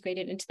we're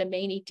integrated into the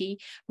main ED.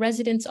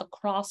 Residents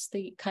across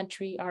the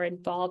country are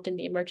involved in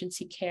the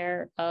emergency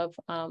care of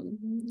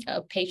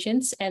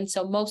patients. And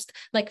so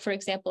for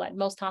example, at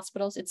most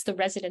hospitals, it's the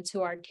residents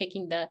who are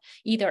taking the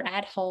either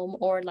at home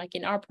or like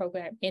in our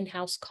program,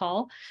 in-house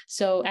call.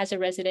 So as a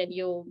resident,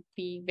 you'll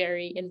be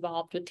very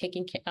involved with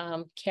taking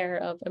care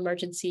of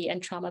emergency and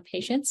trauma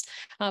patients.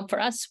 For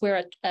us,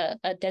 we're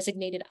a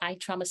designated eye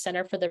trauma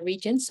center for the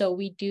region. So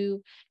we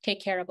do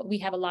take care of, we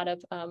have a lot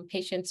of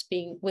patients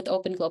with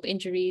open globe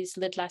injuries,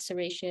 lid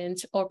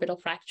lacerations, orbital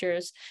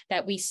fractures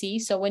that we see.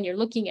 So when you're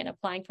looking at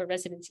applying for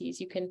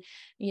residencies, you can,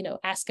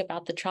 ask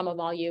about the trauma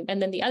volume.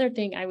 And then the other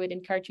thing I would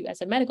encourage you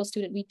as a medical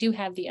student, we do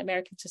have the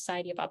American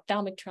Society of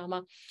Ophthalmic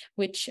Trauma,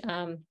 which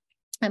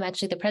I'm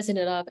actually the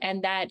president of,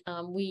 and that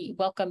we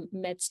welcome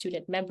med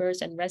student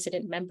members and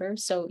resident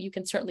members. So you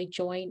can certainly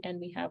join,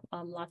 and we have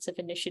lots of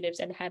initiatives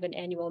and have an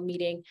annual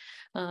meeting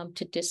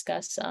to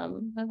discuss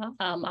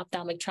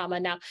ophthalmic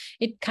trauma. Now,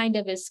 it kind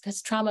of is,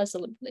 because trauma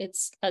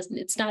is,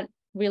 it's not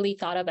really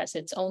thought of as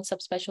its own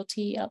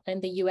subspecialty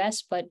in the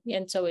US,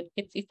 so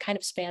it kind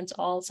of spans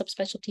all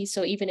subspecialties.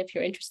 So even if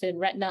you're interested in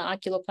retina,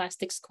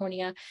 oculoplastics,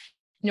 cornea,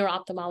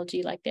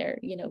 neuro-ophthalmology,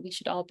 we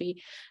should all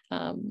be,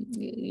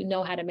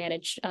 know how to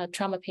manage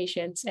trauma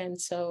patients. And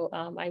so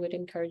I would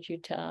encourage you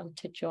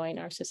to join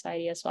our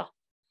society as well.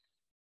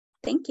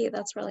 Thank you.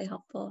 That's really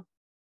helpful.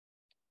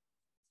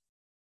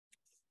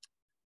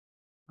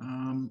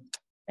 I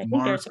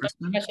think there's a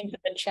question in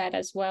the chat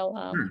as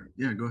well. Sure.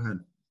 Yeah, go ahead.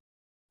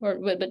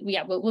 But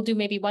yeah, we'll do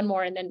maybe one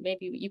more, and then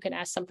maybe you can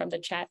ask some from the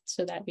chat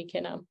so that we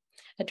can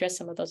address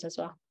some of those as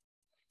well.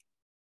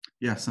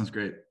 Yeah, sounds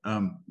great.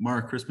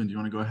 Mara Crispin, do you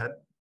want to go ahead?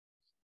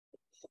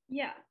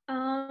 Yeah,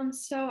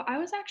 so I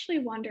was actually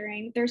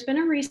wondering, there's been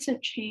a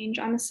recent change.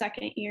 I'm a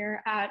second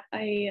year at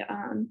a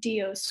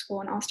DO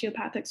school, an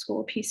osteopathic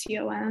school,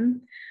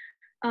 PCOM.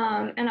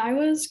 And I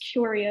was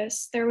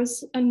curious, there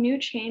was a new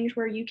change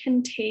where you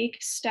can take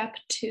step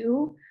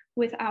 2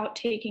 without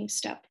taking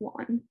step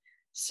 1.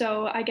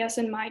 So I guess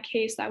in my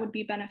case, that would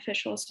be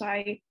beneficial.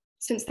 So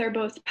since they're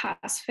both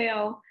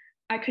pass-fail,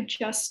 I could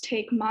just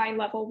take my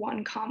level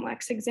 1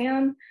 COMLEX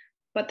exam,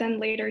 but then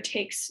later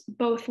takes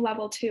both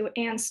level 2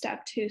 and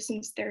step 2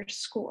 since they're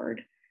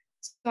scored.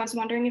 So I was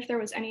wondering if there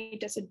was any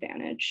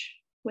disadvantage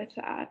with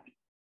that.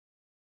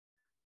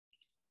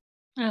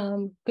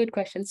 Good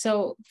question.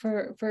 So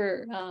for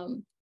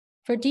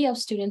DL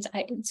students,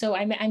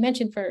 I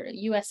mentioned for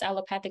U.S.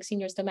 allopathic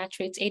seniors, the match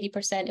rate's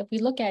 80%. If we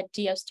look at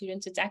DL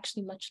students, it's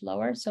actually much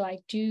lower. So I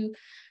do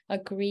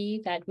agree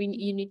that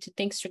you need to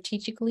think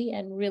strategically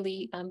and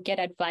really get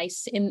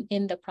advice in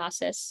the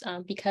process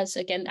because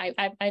again,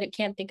 I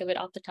can't think of it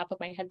off the top of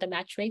my head, the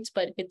match rates,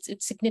 but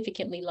it's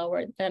significantly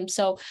lower.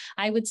 So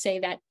I would say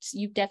that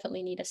you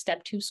definitely need a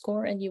step 2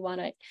 score and you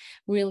want to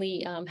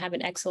really have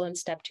an excellent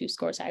step 2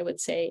 score. So I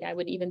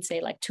would even say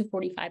like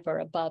 245 or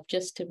above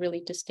just to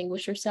really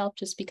distinguish yourself,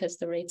 just because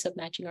the rates of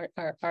matching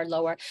are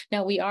lower.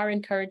 Now we are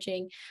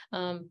encouraging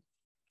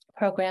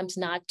programs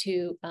not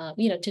to,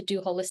 to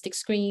do holistic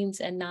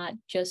screens and not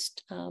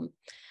just,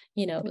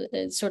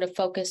 sort of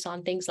focus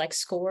on things like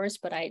scores.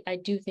 But I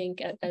do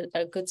think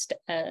a good,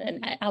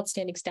 an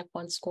outstanding step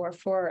 1 score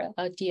for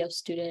a DO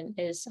student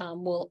is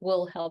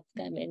will help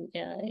them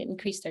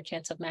increase their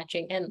chance of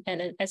matching.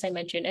 And as I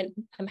mentioned, and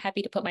I'm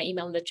happy to put my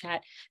email in the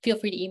chat. Feel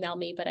free to email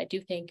me. But I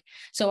do think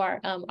so.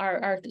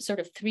 Our sort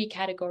of 3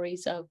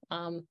 categories of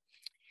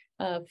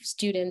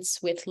students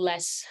with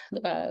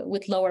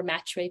lower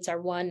match rates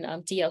are one,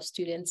 DL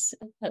students.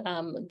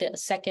 The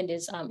second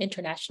is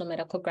international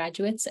medical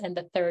graduates, and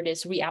the third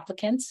is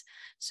reapplicants.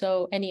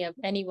 So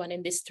anyone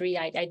in this 3,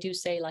 I do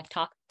say like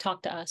talk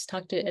to us,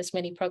 talk to as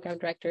many program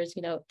directors,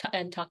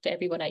 and talk to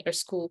everyone at your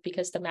school,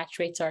 because the match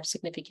rates are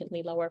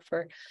significantly lower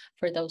for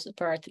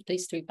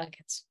these 3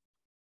 buckets.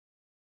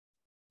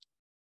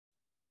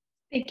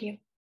 Thank you.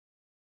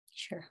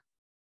 Sure.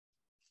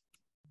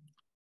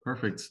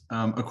 Perfect.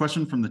 A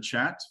question from the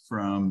chat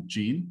from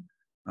Jean.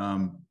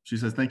 She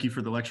says, thank you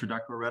for the lecture,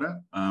 Dr. Woreta.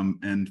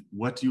 And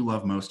what do you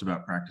love most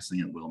about practicing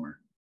at Wilmer?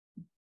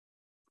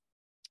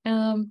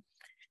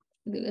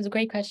 It's a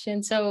great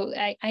question. So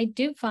I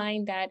do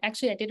find that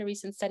actually I did a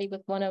recent study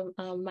with one of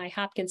my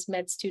Hopkins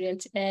med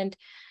students, and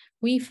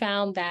we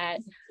found that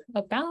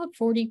about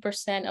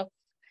 40% of,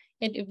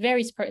 it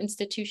varies per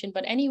institution,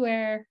 but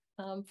anywhere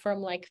from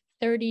like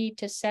 30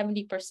 to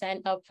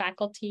 70% of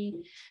faculty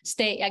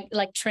stay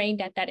like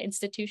trained at that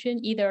institution,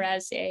 either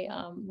as a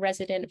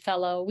resident,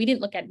 fellow. We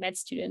didn't look at med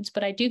students,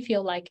 but I do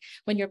feel like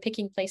when you're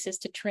picking places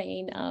to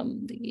train,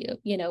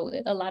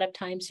 a lot of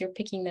times you're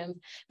picking them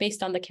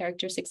based on the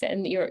characteristics,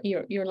 and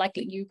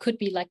you could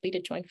be likely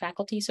to join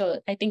faculty. So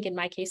I think in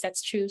my case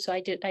that's true. So I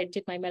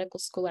did my medical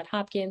school at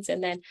Hopkins,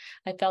 and then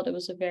I felt it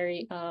was a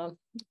very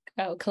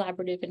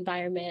collaborative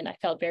environment. I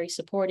felt very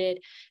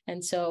supported,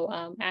 and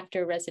so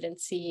after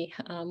residency,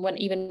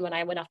 even when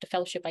I went off to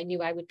fellowship, I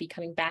knew I would be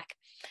coming back.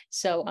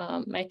 So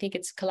I think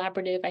it's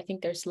collaborative. I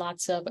think there's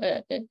lots of,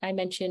 I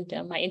mentioned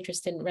my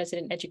interest in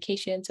resident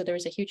education. So there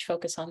was a huge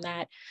focus on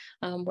that,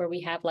 where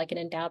we have like an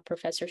endowed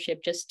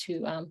professorship just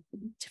to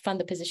fund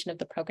the position of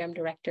the program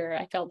director.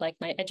 I felt like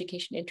my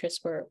education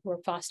interests were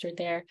fostered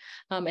there.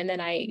 And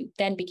then I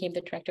became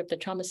the director of the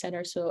trauma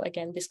center. So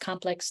again, this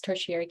complex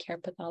tertiary care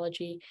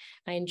pathology,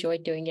 I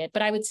enjoyed doing it.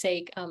 But I would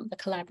say a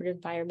collaborative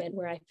environment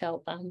where I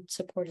felt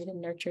supported and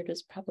nurtured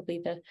was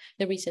probably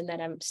the reason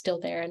that I'm still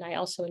there. And I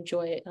also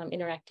enjoy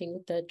interacting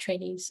with the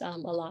trainees a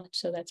lot.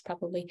 So that's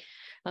probably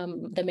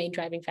the main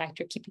driving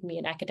factor keeping me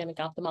in academic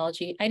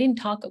ophthalmology. I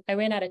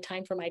ran out of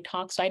time for my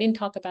talk, so I didn't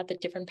talk about the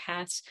different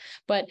paths,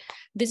 but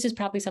this is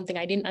probably something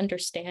I didn't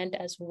understand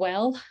as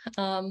well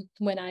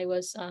when I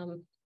was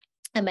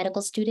a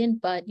medical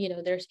student. But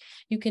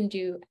you can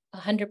do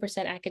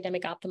 100%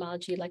 academic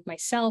ophthalmology like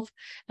myself,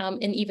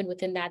 and even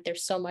within that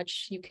there's so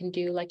much you can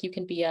do. Like you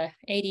can be a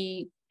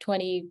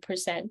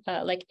 20%,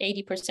 like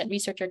 80%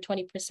 researcher,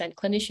 20%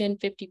 clinician,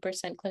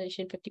 50%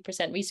 clinician,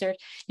 50% research.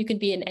 You can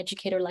be an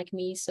educator like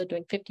me, so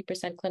doing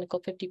 50%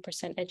 clinical,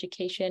 50%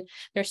 education.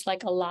 There's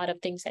like a lot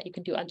of things that you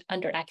can do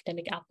under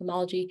academic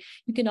ophthalmology.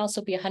 You can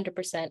also be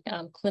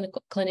 100%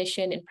 clinical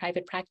clinician in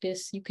private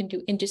practice. You can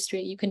do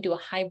industry. You can do a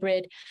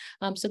hybrid.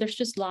 So there's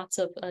just lots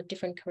of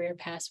different career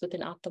paths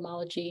within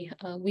ophthalmology.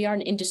 We are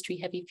an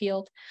industry-heavy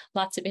field.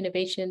 Lots of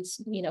innovations,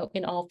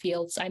 in all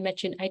fields.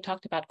 I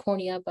talked about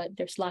cornea, but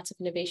there's lots of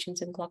innovations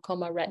in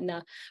glaucoma,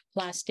 retina,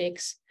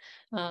 plastics.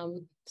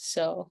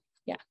 So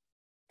yeah,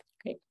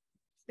 great.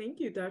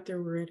 Thank you,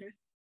 Dr. Woreta.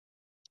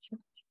 Sure.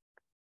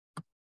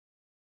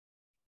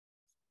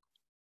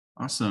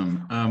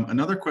 Awesome.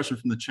 Another question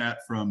from the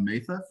chat from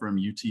Matha from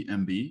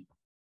UTMB.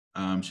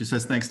 She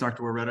says, thanks,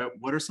 Dr. Woreta.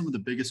 What are some of the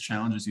biggest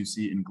challenges you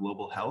see in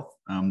global health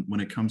when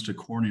it comes to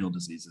corneal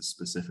diseases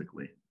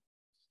specifically?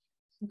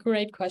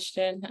 Great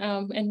question.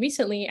 And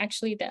recently,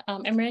 actually, the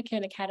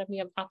American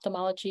Academy of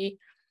Ophthalmology,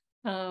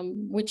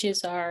 which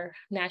is our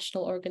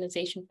national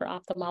organization for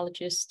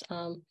ophthalmologists,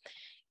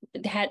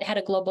 had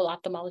a global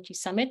ophthalmology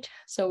summit.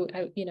 So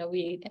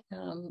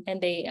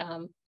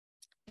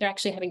they're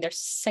actually having their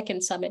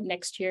second summit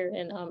next year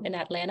in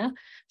Atlanta.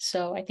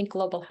 So I think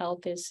global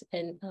health is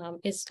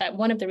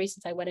one of the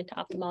reasons I went into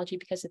ophthalmology,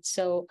 because it's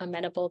so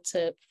amenable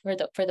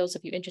for those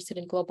of you interested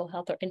in global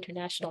health or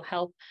international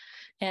health.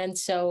 And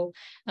so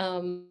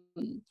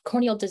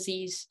corneal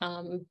disease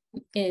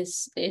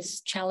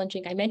is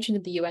challenging. I mentioned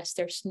in the US,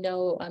 there's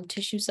no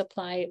tissue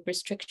supply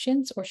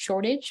restrictions or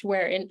shortage,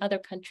 where in other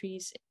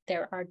countries,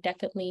 there are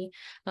definitely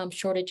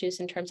shortages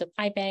in terms of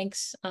eye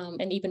banks,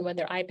 and even when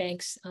they're eye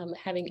banks,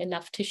 having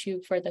enough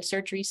tissue for the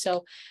surgery.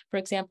 So for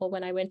example,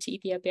 when I went to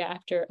Ethiopia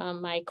after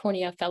my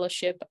cornea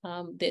fellowship,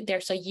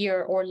 there's a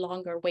year or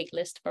longer wait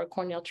list for a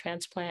corneal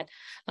transplant.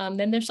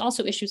 Then there's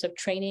also issues of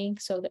training.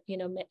 So that,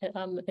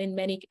 in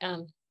many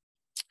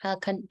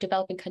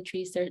developing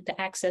countries, the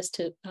access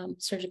to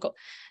surgical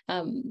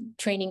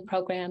training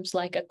programs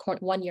like a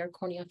one-year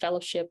cornea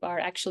fellowship are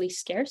actually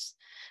scarce.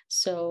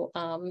 So,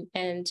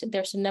 and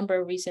there's a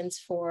number of reasons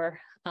for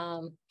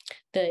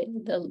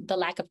the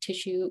lack of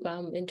tissue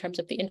in terms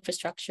of the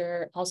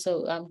infrastructure,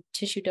 also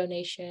tissue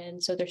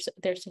donation. So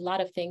there's a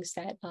lot of things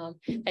that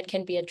that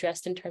can be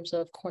addressed in terms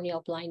of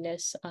corneal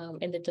blindness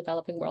in the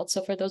developing world.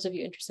 So for those of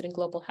you interested in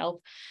global health,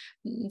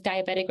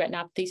 diabetic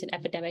retinopathy is an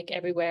epidemic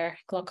everywhere.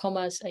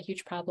 Glaucoma is a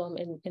huge problem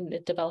in the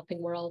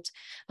developing world.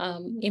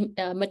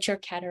 Mature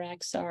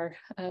cataracts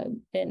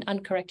and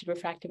uncorrected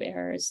refractive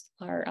errors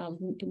are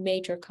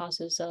major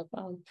causes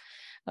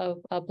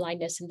of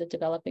blindness in the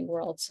developing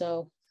world.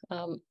 So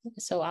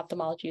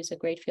ophthalmology is a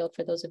great field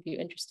for those of you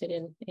interested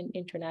in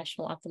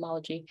international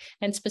ophthalmology,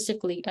 and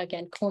specifically,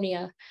 again,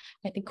 cornea.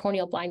 I think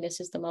corneal blindness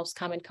is the most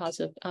common cause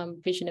of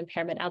vision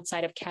impairment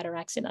outside of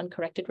cataracts and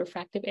uncorrected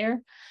refractive error.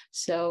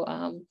 So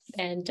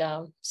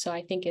so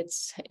I think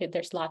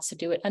there's lots to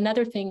do it.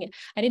 Another thing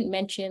I didn't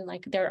mention,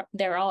 like there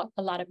are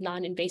a lot of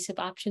non-invasive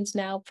options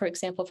now. For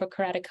example, for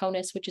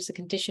keratoconus, which is a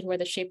condition where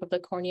the shape of the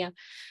cornea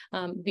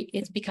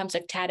it becomes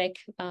ectatic.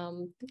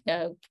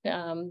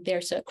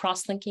 There's a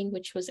cross-linking,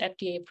 which was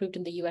FDA approved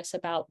in the US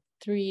about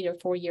 3 or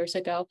 4 years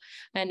ago,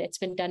 and it's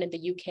been done in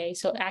the UK.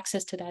 So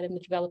access to that in the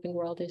developing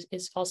world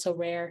is also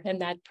rare, and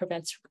that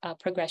prevents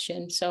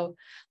progression. So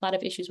a lot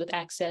of issues with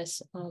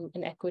access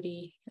and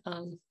equity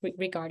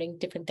regarding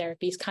different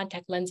therapies.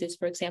 Contact lenses,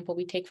 for example,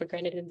 we take for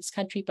granted in this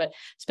country, but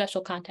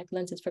special contact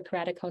lenses for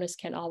keratoconus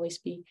can't always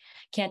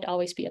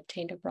be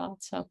obtained abroad.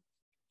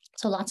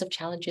 So lots of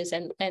challenges,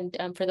 and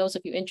for those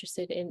of you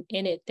interested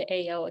in it, the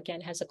AO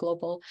again has a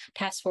global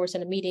task force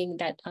and a meeting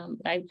that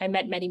I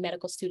met many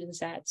medical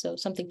students at. So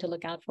something to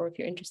look out for if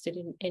you're interested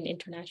in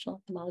international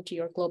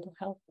ophthalmology or global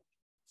health.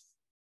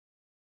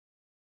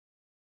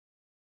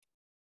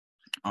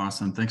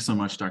 Awesome. Thanks so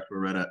much, Dr.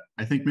 Woreta.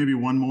 I think maybe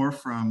one more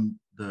from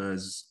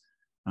the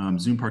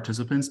Zoom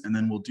participants, and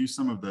then we'll do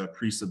some of the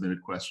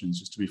pre-submitted questions.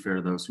 Just to be fair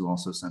to those who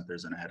also sent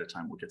theirs in ahead of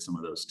time, we'll get some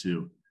of those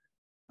too.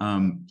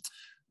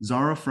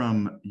 Zara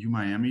from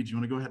UMiami, do you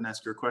want to go ahead and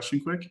ask your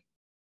question quick?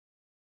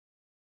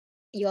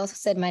 You also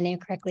said my name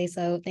correctly,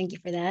 so thank you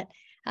for that.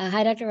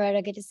 Hi, Dr.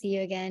 Woreta, good to see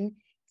you again.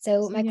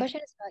 So my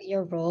question is about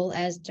your role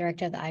as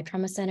director of the Eye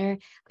Trauma Center.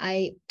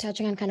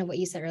 Touching on kind of what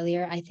you said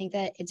earlier, I think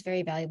that it's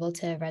very valuable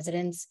to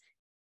residents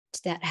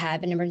that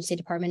have an emergency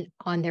department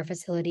on their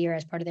facility or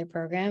as part of their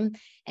program.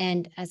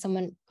 And as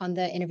someone on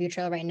the interview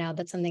trail right now,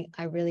 that's something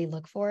I really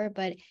look for.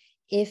 But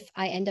if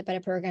I end up at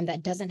a program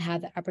that doesn't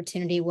have the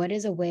opportunity, what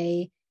is a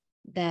way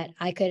that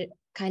I could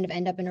kind of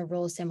end up in a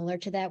role similar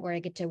to that, where I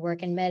get to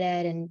work in med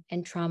ed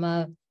and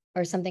trauma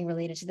or something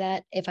related to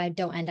that if I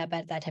don't end up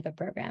at that type of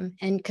program?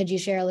 And could you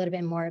share a little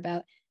bit more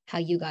about how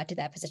you got to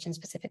that position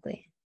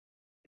specifically?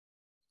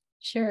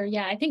 Sure.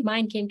 Yeah, I think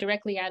mine came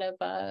directly out of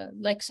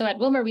so at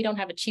Wilmer, we don't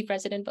have a chief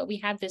resident, but we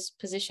have this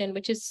position,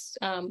 which is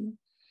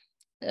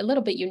a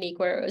little bit unique,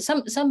 where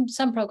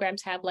some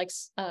programs have like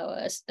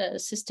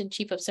assistant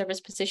chief of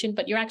service position,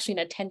 but you're actually an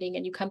attending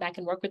and you come back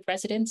and work with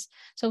residents.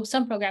 So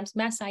some programs,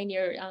 Mass Eye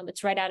Near,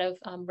 it's right out of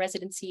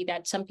residency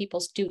that some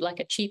people do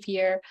like a chief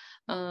year.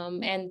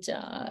 And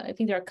I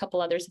think there are a couple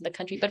others in the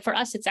country, but for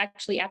us, it's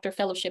actually after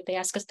fellowship, they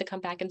ask us to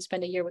come back and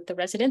spend a year with the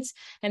residents.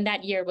 And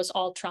that year was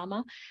all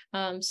trauma.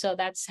 So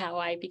that's how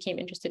I became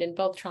interested in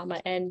both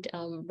trauma and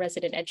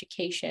resident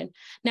education.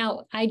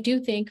 Now, I do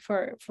think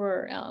for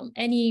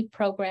any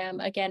program,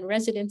 again,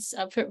 residents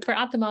for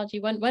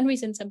ophthalmology, one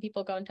reason some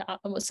people go into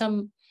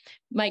some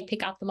might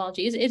pick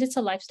ophthalmology is it's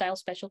a lifestyle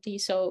specialty.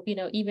 So,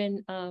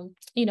 even,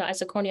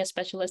 as a cornea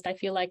specialist, I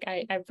feel like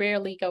I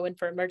rarely go in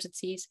for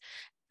emergencies.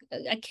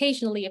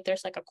 Occasionally, if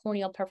there's like a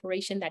corneal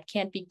perforation that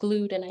can't be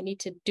glued and I need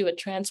to do a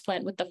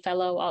transplant with the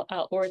fellow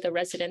or the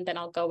resident, then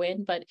I'll go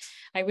in. But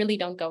I really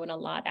don't go in a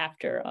lot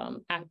after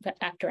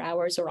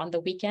hours or on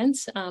the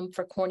weekends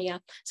for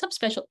cornea. Some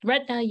special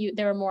retina,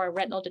 there are more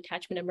retinal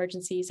detachment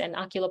emergencies, and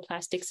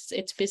oculoplastics,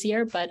 it's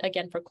busier. But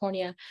again, for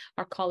cornea,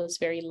 our call is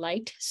very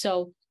light.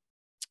 So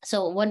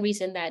So one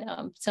reason that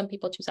some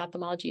people choose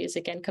ophthalmology is,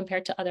 again,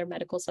 compared to other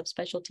medical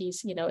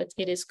subspecialties,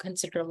 it is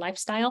considered a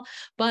lifestyle.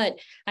 But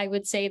I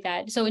would say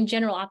that, so in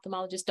general,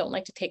 ophthalmologists don't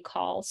like to take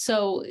calls.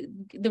 So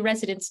the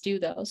residents do,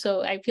 though.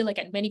 So I feel like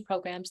at many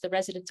programs, the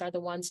residents are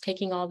the ones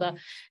taking all the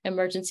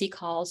emergency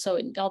calls. So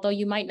although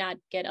you might not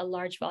get a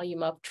large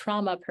volume of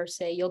trauma per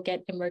se, you'll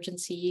get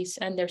emergencies.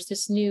 And there's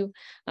this new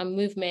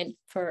movement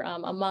for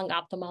among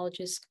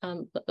ophthalmologists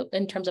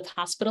in terms of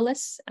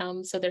hospitalists.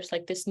 So there's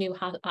like this new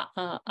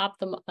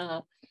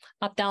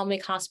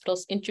ophthalmic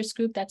hospitals interest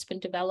group that's been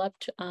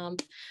developed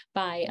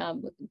by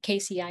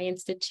KCI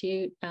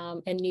Institute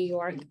in New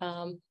York.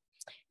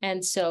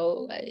 And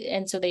so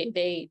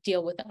they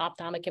deal with the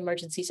ophthalmic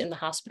emergencies in the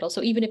hospital.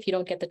 So even if you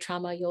don't get the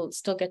trauma, you'll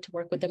still get to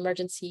work with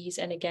emergencies.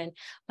 And again,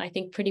 I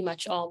think pretty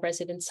much all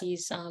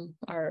residencies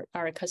are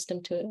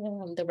accustomed to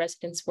the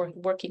residents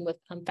working with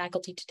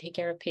faculty to take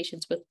care of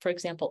patients with, for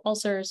example,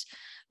 ulcers,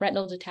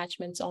 retinal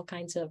detachments, all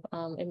kinds of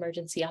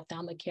emergency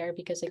ophthalmic care,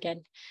 because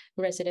again,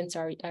 residents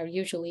are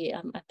usually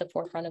at the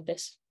forefront of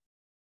this.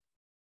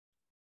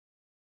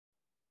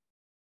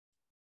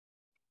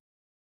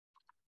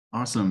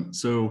 Awesome.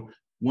 So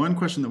one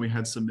question that we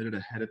had submitted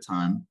ahead of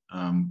time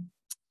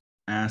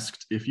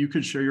asked if you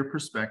could share your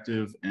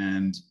perspective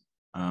and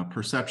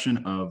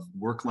perception of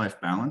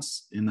work-life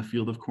balance in the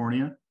field of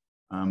cornea,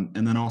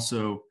 and then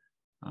also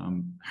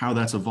how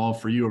that's evolved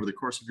for you over the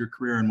course of your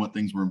career and what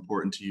things were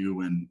important to you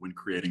when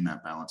creating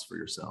that balance for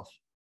yourself.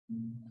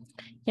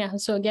 Yeah,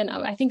 so again,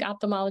 I think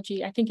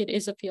ophthalmology, I think it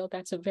is a field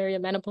that's very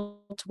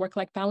amenable to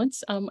work-life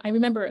balance. I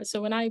remember, so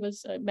when I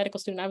was a medical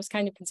student, I was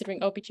kind of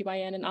considering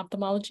OBGYN and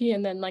ophthalmology,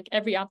 and then like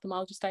every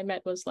ophthalmologist I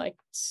met was like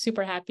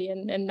super happy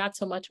and not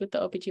so much with the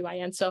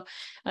OBGYN. So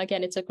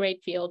again, it's a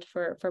great field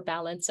for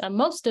balance.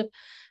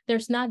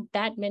 There's not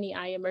that many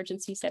eye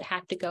emergencies that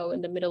have to go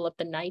in the middle of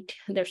the night.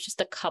 There's just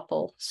a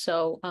couple.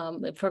 So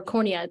for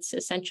cornea, it's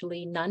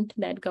essentially none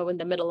that go in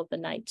the middle of the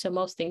night. So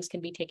most things can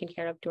be taken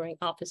care of during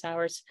office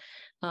hours.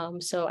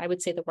 So I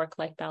would say the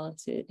work-life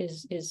balance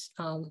is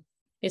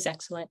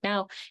excellent.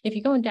 Now, if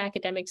you go into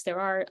academics, there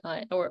are,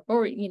 or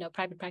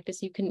private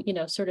practice, you can,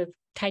 sort of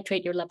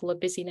titrate your level of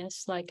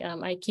busyness. Like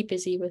I keep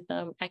busy with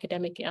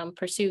academic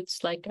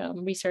pursuits, like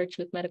research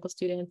with medical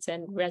students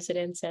and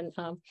residents. And,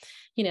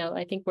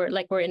 I think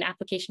we're in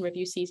application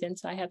review season.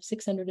 So I have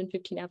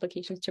 615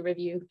 applications to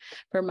review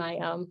for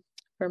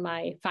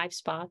my 5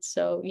 spots.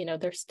 So,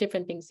 there's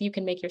different things. You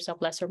can make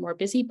yourself less or more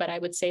busy, but I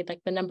would say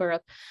like the number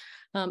of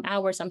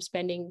hours I'm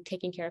spending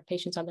taking care of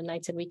patients on the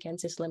nights and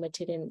weekends is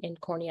limited in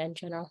cornea in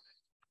general.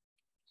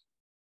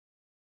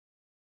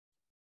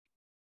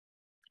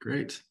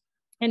 Great.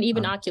 And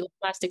even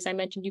oculoplastics, I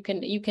mentioned you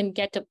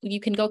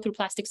can go through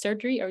plastic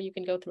surgery or you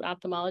can go through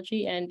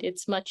ophthalmology, and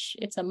it's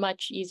a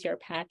much easier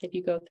path if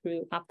you go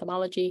through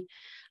ophthalmology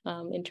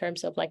in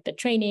terms of like the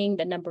training,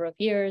 the number of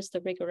years,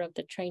 the rigor of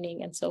the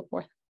training, and so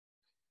forth.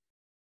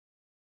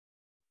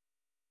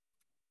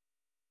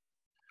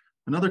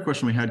 Another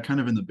question we had kind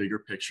of in the bigger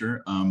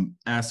picture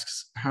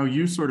asks how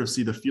you sort of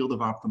see the field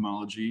of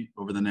ophthalmology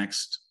over the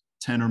next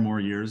 10 or more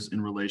years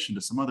in relation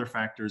to some other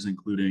factors,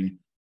 including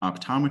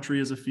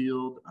optometry as a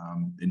field,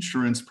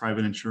 insurance,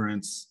 private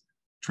insurance,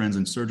 trends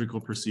in surgical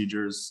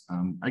procedures.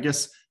 I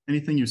guess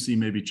anything you see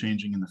maybe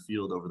changing in the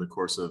field over the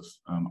course of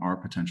our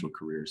potential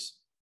careers.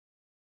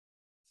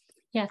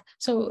 Yeah,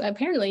 so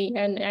apparently,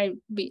 and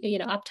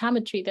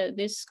optometry,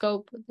 this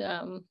scope,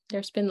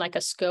 there's been like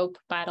a scope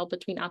battle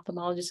between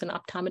ophthalmologists and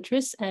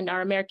optometrists, and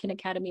our American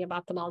Academy of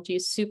Ophthalmology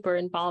is super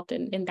involved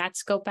in that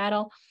scope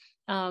battle.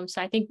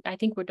 So I think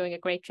we're doing a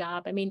great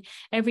job. I mean,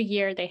 every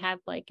year they have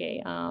like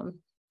a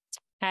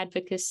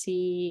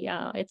advocacy.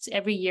 It's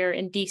every year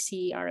in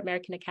DC, our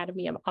American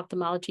Academy of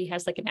Ophthalmology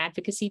has like an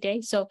advocacy day.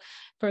 So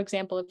for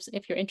example,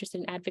 if you're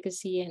interested in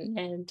advocacy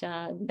and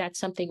that's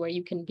something where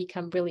you can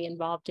become really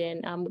involved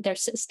in,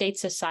 there's state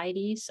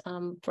societies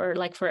for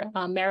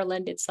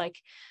Maryland, it's like,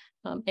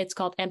 it's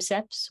called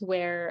MSEPs,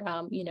 where,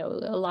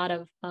 a lot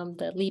of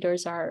the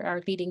leaders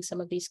are leading some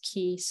of these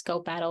key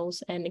scope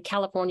battles. And in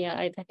California,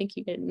 I think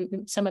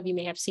some of you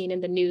may have seen in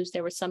the news,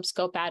 there was some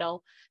scope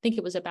battle. I think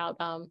it was about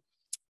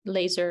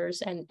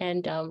lasers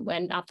and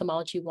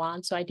ophthalmology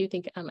won. So I do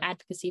think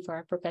advocacy for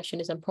our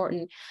profession is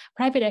important.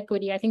 Private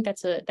equity, I think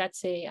that's a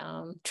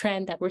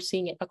trend that we're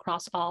seeing it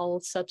across all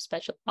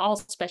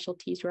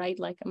specialties, right?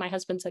 Like my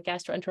husband's a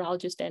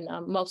gastroenterologist, and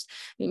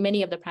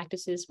many of the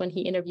practices when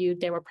he interviewed,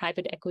 they were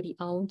private equity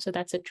owned. So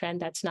that's a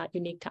trend that's not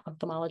unique to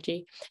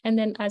ophthalmology. And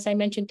then, as I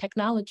mentioned,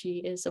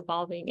 technology is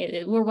evolving.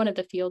 We're one of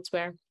the fields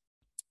where,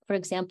 for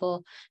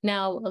example,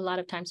 now a lot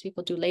of times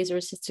people do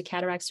laser-assisted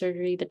cataract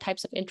surgery, the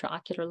types of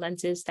intraocular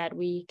lenses that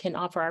we can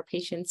offer our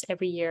patients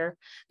every year.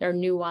 There are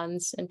new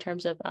ones in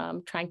terms of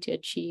trying to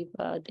achieve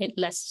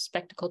less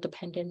spectacle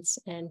dependence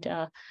and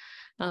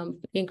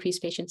increase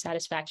patient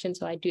satisfaction.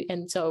 So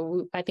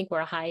I think we're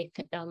a high,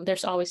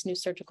 there's always new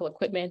surgical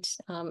equipment.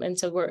 And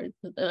so we're,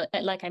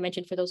 like I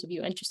mentioned, for those of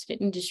you interested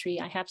in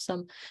industry, I have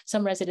some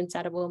residents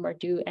out of Wilmer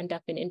do end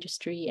up in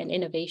industry and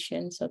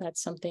innovation. So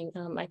that's something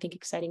I think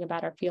exciting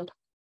about our field.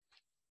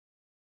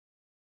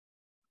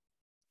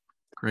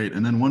 Great.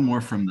 And then one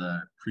more from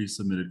the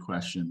pre-submitted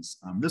questions.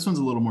 This one's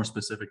a little more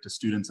specific to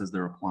students as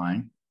they're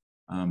applying.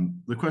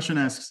 The question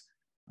asks,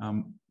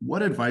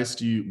 what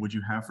advice would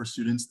you have for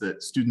students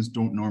that students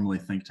don't normally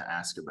think to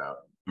ask about?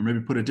 Or maybe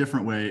put a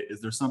different way, is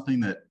there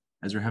something that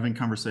as you're having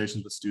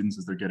conversations with students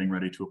as they're getting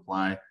ready to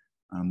apply,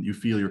 you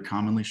feel you're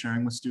commonly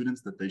sharing with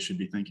students that they should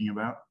be thinking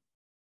about?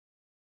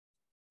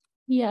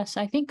 Yes,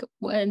 I think,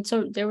 and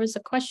so there was a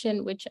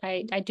question which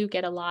I do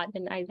get a lot,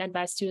 and I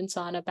advise students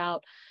on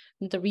about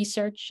the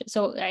research.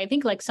 So I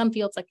think like some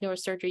fields like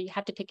neurosurgery, you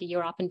have to take a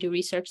year off and do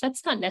research.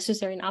 That's not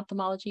necessary in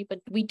ophthalmology, but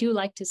we do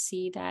like to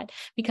see that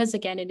because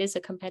again, it is a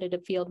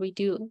competitive field. We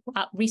do,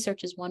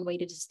 research is one way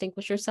to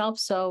distinguish yourself.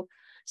 So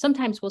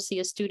sometimes we'll see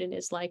a student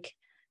is like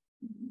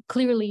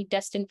clearly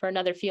destined for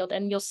another field,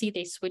 and you'll see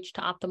they switch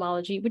to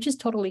ophthalmology, which is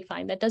totally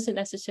fine. That doesn't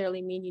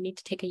necessarily mean you need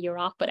to take a year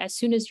off, but as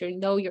soon as you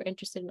know you're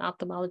interested in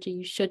ophthalmology,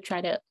 you should try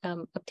to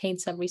obtain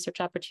some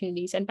research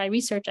opportunities. And by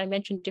research, I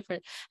mentioned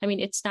different, I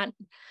mean, it's not,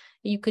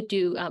 you could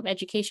do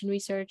education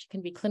research, it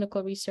can be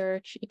clinical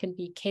research, it can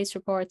be case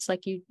reports,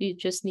 like you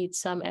just need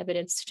some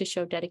evidence to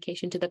show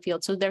dedication to the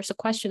field. So there's a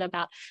question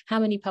about how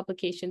many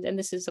publications, and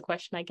this is a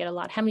question I get a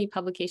lot, how many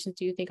publications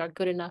do you think are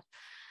good enough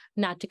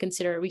not to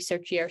consider a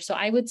research year? So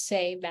I would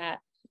say that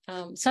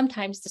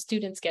sometimes the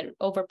students get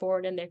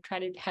overboard and they're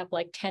trying to have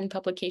like 10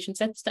 publications.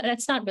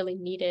 That's not really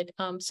needed.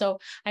 So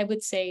I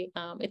would say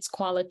it's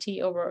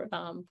quality over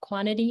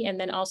quantity. And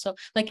then also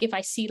like if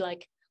I see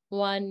like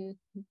one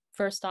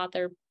first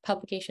author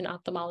publication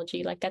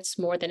ophthalmology, like that's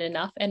more than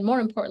enough. And more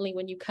importantly,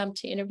 when you come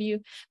to interview,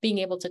 being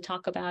able to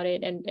talk about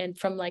it and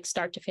from like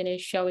start to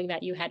finish, showing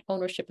that you had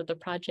ownership of the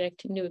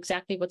project, knew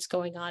exactly what's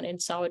going on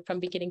and saw it from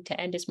beginning to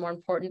end is more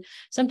important.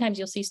 Sometimes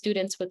you'll see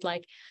students with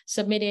like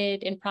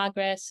submitted, in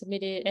progress,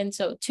 submitted. And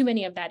so too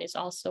many of that is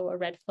also a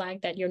red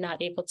flag that you're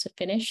not able to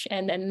finish.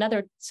 And then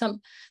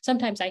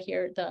sometimes I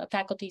hear the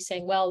faculty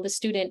saying, well, the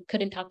student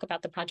couldn't talk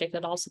about the project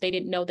at all, so they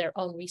didn't know their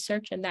own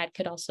research. And that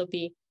could also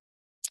be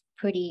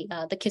pretty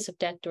the kiss of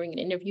death during an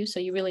interview. So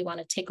you really want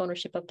to take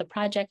ownership of the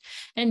project.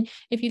 And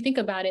if you think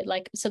about it,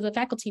 like, so the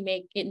faculty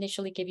may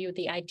initially give you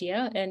the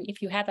idea. And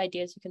if you have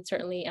ideas, you can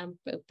certainly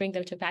bring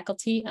them to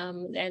faculty.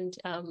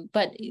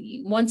 But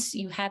once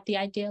you have the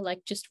idea,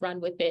 like just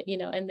run with it,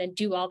 and then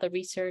do all the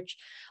research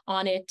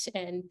on it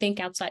and think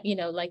outside,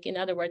 like in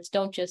other words,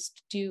 don't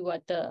just do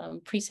what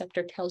the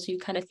preceptor tells you,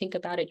 kind of think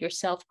about it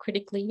yourself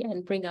critically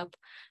and bring up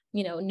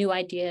new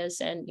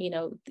ideas and,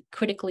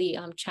 critically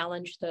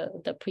challenge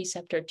the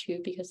preceptor too,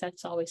 because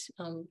that's always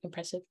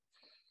impressive.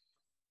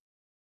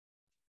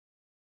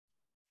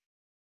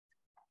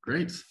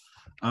 Great.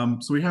 So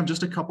we have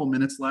just a couple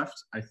minutes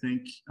left. I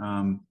think,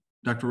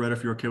 Dr. Woreta,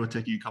 if you're okay with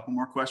taking a couple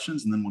more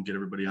questions, and then we'll get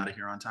everybody out of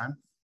here on time.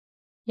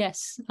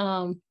 Yes,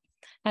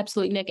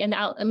 absolutely, Nick. And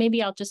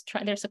I'll just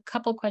try, there's a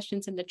couple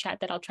questions in the chat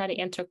that I'll try to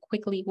answer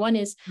quickly. One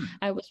is,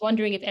 I was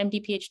wondering if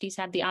MD PhDs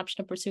have the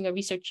option of pursuing a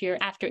research year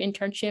after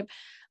internship.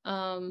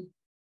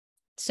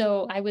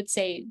 So I would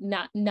say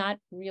not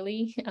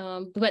really,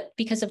 but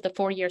because of the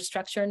 4-year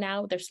structure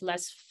now, there's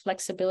less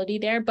flexibility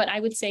there. But I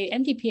would say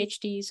MD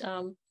PhDs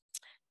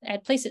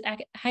at places,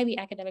 highly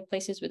academic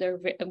places where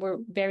were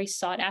very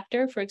sought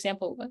after. For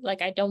example,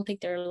 like I don't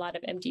think there are a lot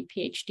of MD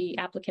PhD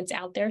applicants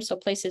out there. So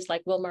places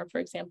like Wilmer, for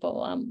example,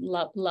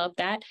 love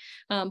that.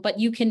 But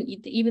you can,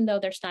 even though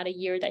there's not a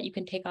year that you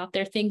can take off,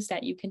 there are things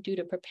that you can do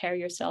to prepare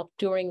yourself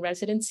during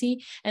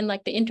residency. And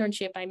like the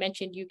internship I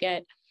mentioned, you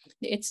get,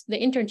 it's the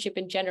internship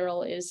in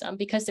general is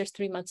because there's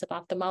 3 months of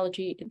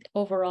ophthalmology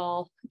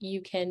overall,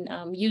 you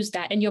can use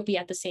that and you'll be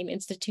at the same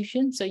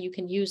institution. So you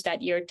can use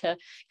that year to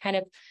kind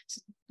of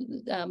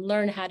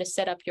learn how to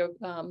set up your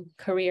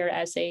career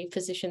as a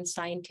physician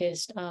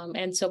scientist.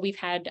 And so we've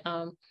had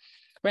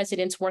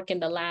residents work in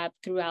the lab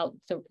throughout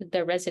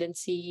the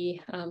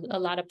residency. A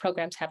lot of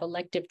programs have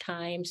elective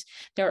times.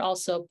 There are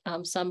also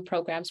some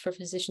programs for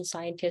physician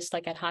scientists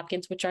like at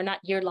Hopkins, which are not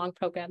year-long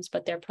programs,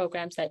 but they're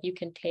programs that you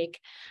can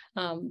take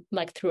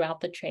like throughout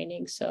the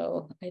training.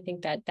 So I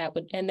think that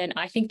would, and then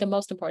I think the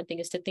most important thing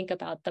is to think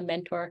about the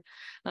mentor,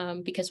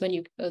 because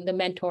when the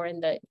mentor in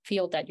the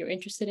field that you're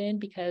interested in,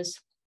 because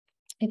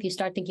if you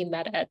start thinking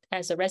about it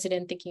as a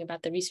resident, thinking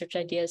about the research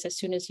ideas, as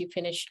soon as you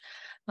finish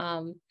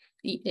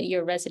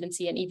your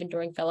residency and even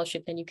during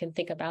fellowship, then you can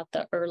think about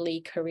the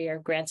early career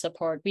grant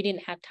support. We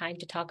didn't have time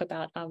to talk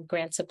about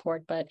grant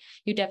support, but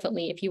you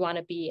definitely, if you want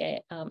to be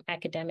an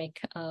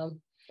academic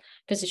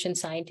physician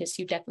scientist,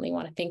 you definitely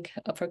want to think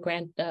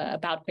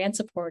about grant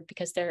support,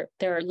 because there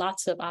are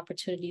lots of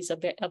opportunities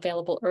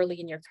available early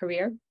in your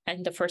career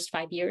and the first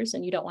 5 years,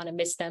 and you don't want to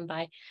miss them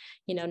by,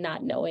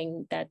 not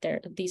knowing that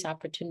these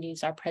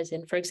opportunities are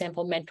present. For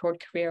example,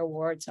 mentored career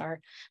awards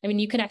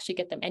you can actually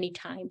get them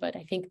anytime, but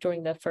I think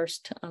during the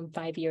first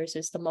 5 years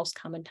is the most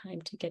common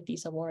time to get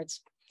these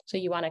awards. So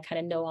you want to kind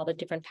of know all the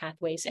different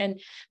pathways. And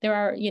there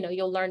are,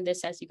 you'll learn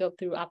this as you go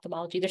through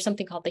ophthalmology. There's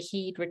something called the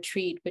HEED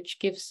retreat, which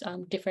gives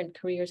different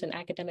careers in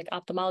academic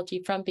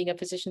ophthalmology, from being a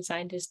physician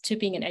scientist to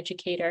being an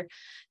educator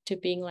to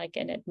being like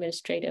an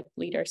administrative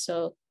leader.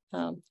 So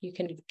you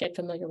can get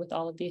familiar with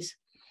all of these.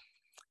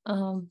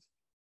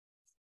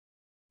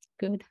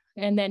 good.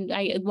 And then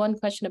one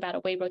question about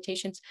away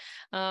rotations.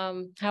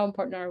 How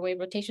important are away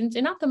rotations?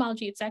 In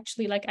ophthalmology, it's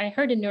actually like I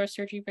heard in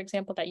neurosurgery, for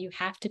example, that you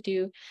have to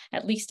do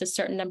at least a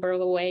certain number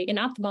of away. In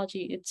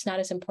ophthalmology, it's not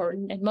as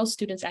important. And most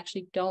students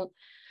actually don't,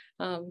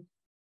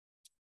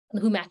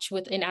 who match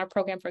with in our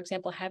program, for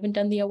example, haven't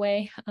done the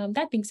away.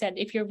 That being said,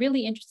 if you're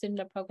really interested in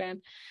the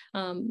program,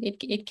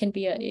 it can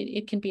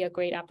be a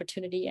great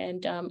opportunity.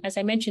 And as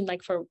I mentioned,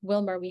 like for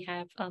Wilmer, we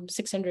have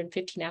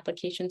 615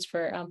 applications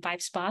for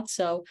 5 spots.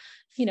 So,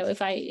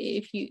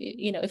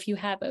 if you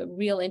have a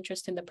real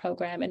interest in the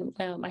program, and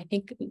I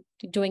think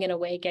doing it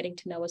away, getting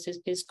to know us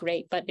is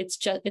great, but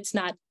it's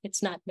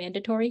not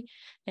mandatory.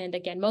 And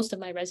again, most of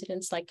my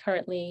residents, like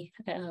currently,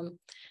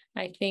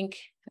 I think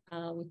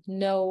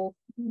no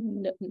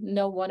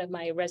one of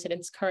my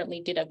residents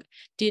currently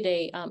did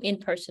a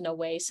in-person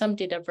away. Some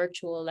did a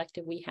virtual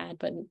elective we had,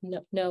 but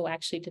no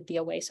actually did the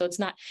away. So it's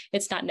not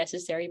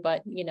necessary,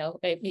 but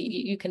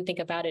you can think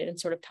about it and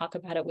sort of talk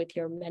about it with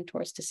your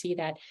mentors to see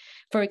that,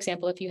 for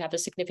example, if you have a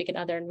significant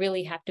other and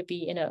really have to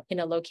be in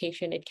a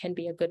location, it can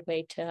be a good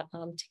way to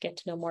get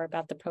to know more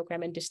about the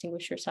program and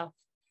distinguish yourself.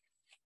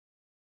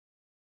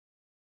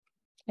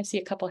 I see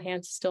a couple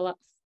hands still up.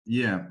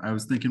 Yeah, I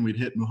was thinking we'd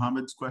hit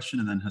Muhammad's question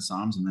and then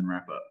Hassam's and then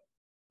wrap up.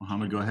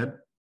 Muhammad, go ahead.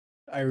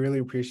 I really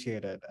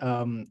appreciate it.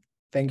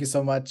 Thank you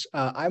so much.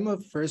 I'm a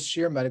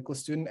first-year medical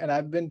student, and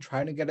I've been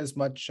trying to get as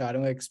much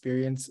shadowing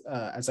experience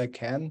as I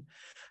can.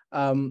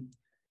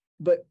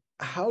 But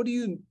how do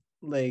you,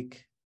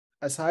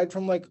 aside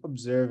from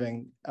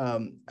observing,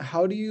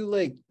 how do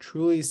you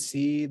truly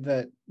see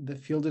that the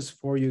field is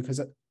for you? Because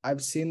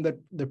I've seen that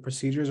the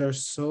procedures are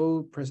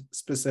so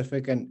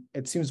specific, and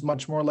it seems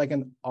much more like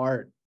an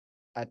art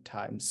at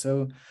times.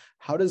 So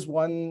how does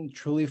one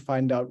truly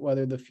find out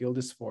whether the field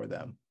is for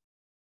them?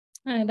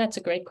 That's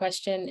a great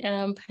question.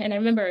 And I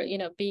remember,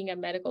 being a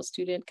medical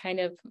student, kind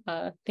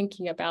of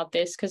thinking about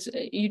this, because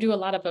you do a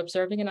lot of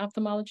observing in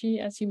ophthalmology,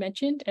 as you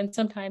mentioned. And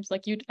sometimes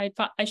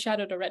I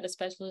shadowed a retina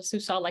specialist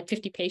who saw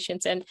 50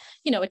 patients, and,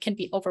 it can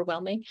be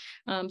overwhelming.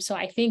 So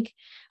I think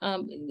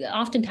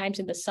oftentimes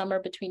in the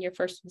summer between your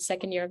first and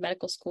second year of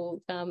medical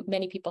school,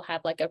 many people have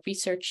a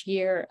research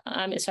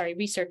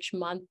research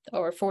month,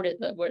 or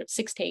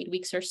 6 to 8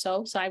 weeks or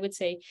so. So I would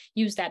say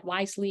use that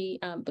wisely,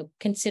 but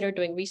consider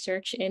doing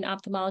research in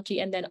ophthalmology.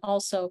 And then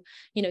also,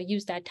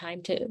 use that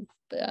time to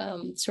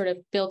sort of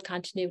build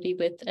continuity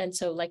with. And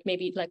so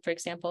maybe for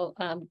example,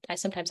 I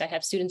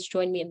have students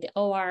join me in the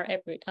OR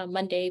every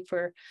Monday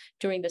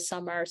during the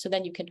summer. So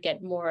then you can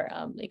get more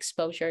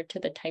exposure to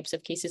the types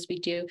of cases we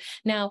do.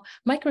 Now,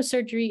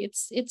 microsurgery,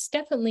 it's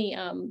definitely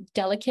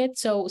delicate.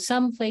 So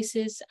some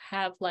places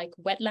have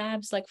wet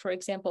labs, for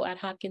example, at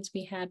Hopkins,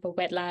 we have a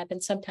wet lab,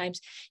 and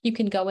sometimes you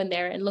can go in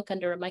there and look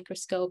under a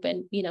microscope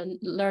and,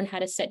 learn how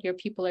to set your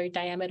pupillary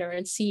diameter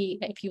and see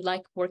if you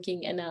like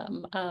working in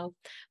a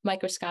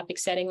microscopic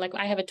setting.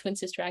 I have a twin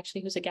sister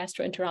actually who's a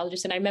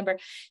gastroenterologist, and I remember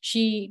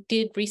she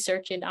did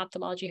research in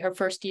ophthalmology her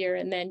first year,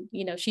 and then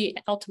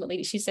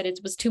she said it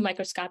was too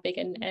microscopic,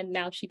 and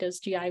now she does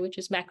GI, which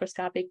is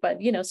macroscopic. But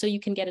so you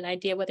can get an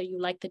idea whether you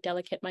like the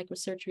delicate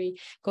microsurgery.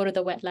 Go to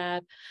the wet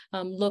lab,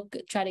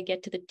 try to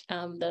get to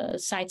the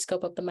side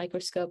scope of the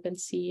microscope and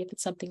see if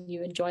it's something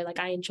you enjoy.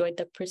 I enjoyed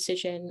the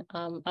precision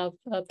of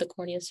the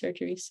cornea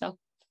surgery. So.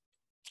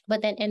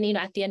 But then,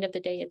 at the end of the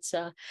day, it's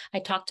I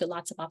talked to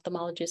lots of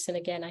ophthalmologists, and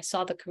again, I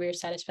saw the career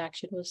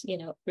satisfaction was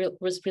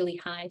was really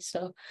high.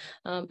 So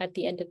at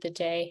the end of the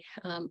day,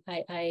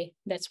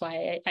 that's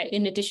why I,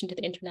 in addition to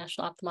the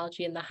international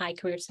ophthalmology and the high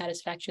career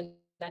satisfaction,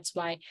 that's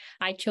why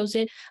I chose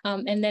it.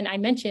 And then I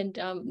mentioned,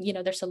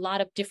 there's a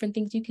lot of different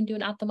things you can do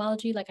in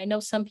ophthalmology. I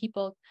know some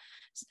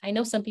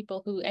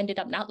people who ended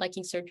up not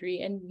liking surgery,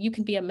 and you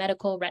can be a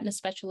medical retina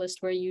specialist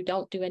where you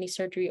don't do any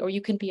surgery, or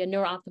you can be a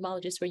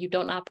neuro-ophthalmologist where you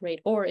don't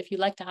operate, or if you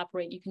like to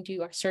operate, you can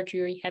do our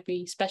surgery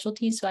heavy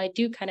specialties. So I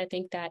do kind of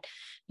think that,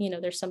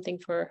 there's something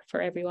for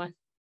everyone.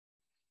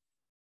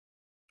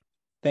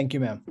 Thank you,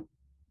 ma'am.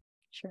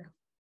 Sure.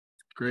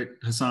 Great.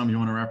 Hassam, you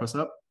want to wrap us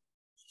up?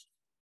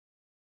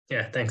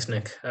 Yeah, thanks,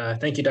 Nick.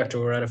 Thank you, Dr.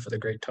 Woreta, for the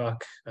great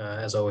talk.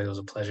 As always, it was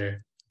a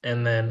pleasure.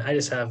 And then I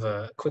just have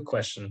a quick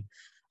question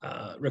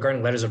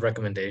regarding letters of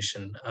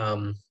recommendation.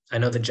 I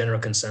know the general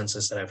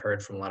consensus that I've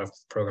heard from a lot of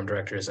program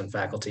directors and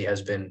faculty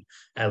has been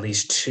at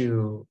least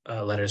 2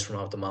 letters from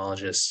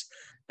ophthalmologists.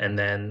 And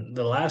then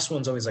the last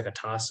one's always a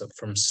toss-up.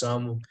 From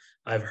some,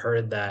 I've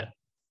heard that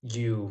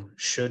you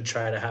should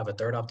try to have a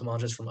 3rd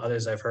ophthalmologist. From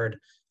others, I've heard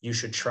you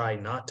should try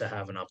not to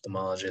have an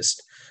ophthalmologist,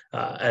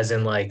 as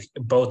in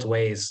both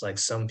ways.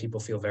 Some people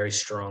feel very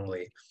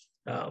strongly.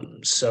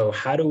 So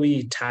how do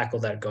we tackle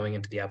that going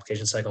into the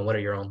application cycle? And what are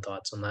your own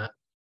thoughts on that?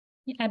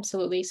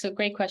 Absolutely. So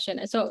great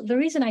question. So the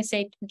reason I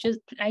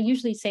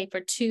usually say for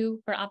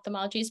 2 for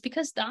ophthalmology is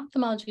because the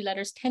ophthalmology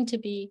letters tend to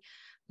be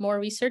more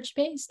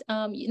research-based.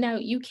 Now,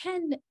 you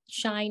can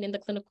shine in the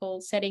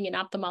clinical setting in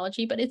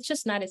ophthalmology, but it's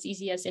just not as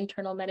easy as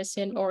internal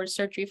medicine or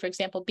surgery, for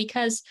example,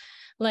 because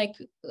like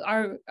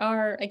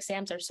our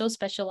exams are so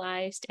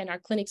specialized and our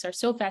clinics are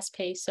so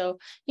fast-paced. So,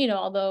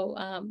 although,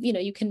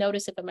 you can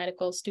notice if a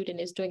medical student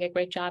is doing a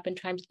great job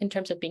in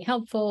terms of being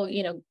helpful,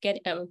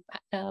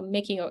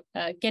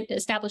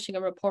 establishing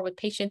a rapport with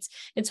patients,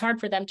 it's hard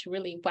for them to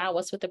really wow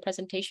us with the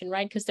presentation,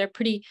 right? Because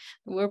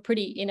we're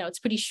pretty, it's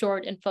pretty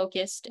short and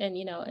focused, and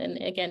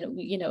and again,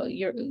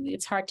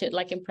 it's hard to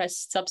like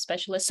impress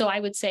subspecialists. So I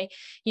would say,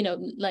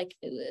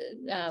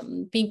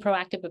 being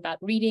proactive about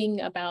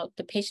reading about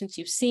the patients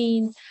you've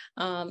seen,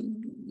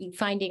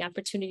 finding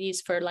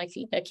opportunities for like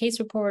a case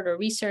report or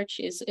research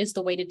is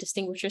the way to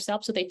distinguish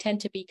yourself. So they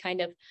tend to be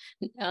kind of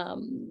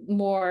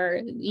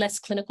less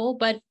clinical,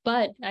 but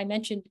I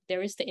mentioned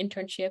there is the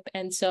internship,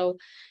 and so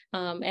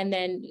and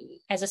then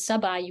as a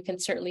sub-I, you can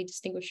certainly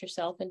distinguish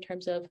yourself in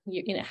terms of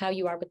how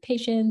you are with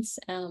patients,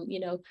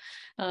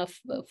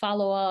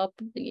 follow-up,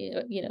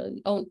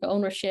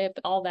 ownership,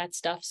 all that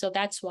stuff. So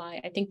that's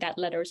why I think that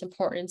letter is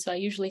important. So I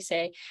usually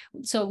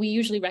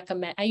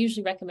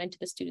recommend to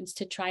the students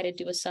to try to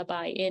do a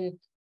sub-I in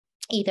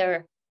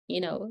either,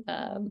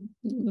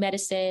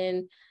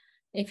 medicine,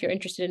 if you're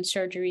interested in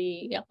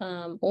surgery,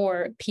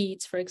 or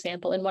peds, for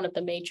example, in one of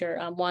the major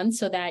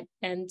ones, and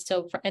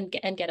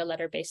get a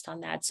letter based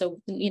on that.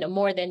 So,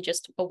 more than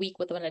just a week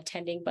with one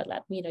attending, but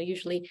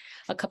usually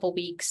a couple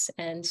weeks.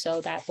 And so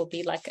that will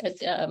be like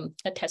a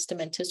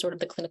testament to sort of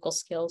the clinical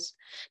skills.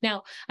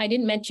 Now, I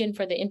didn't mention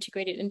for the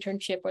integrated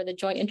internship or the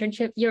joint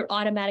internship, you're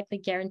automatically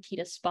guaranteed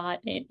a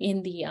spot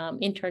in the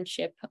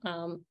internship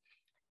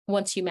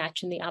once you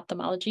match in the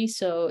ophthalmology.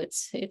 So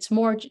it's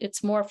more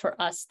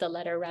for us, the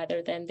letter,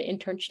 rather than the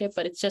internship,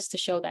 but it's just to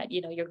show that,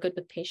 you're good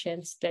with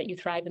patients, that you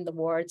thrive in the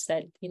wards,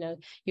 that, you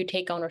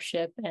take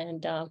ownership,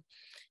 and,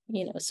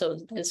 so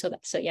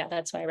yeah,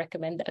 that's why I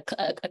recommend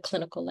a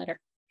clinical letter.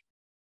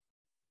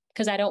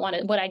 Because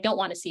what I don't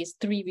want to see is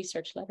 3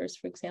 research letters,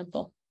 for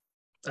example.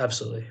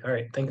 Absolutely. All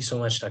right. Thank you so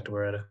much, Dr.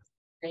 Woreta.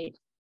 Great.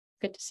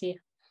 Good to see you.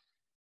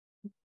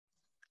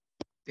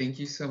 Thank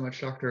you so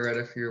much, Dr.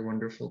 Woreta, for your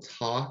wonderful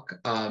talk.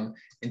 And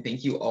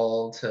thank you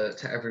all to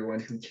everyone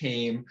who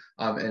came.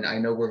 And I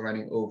know we're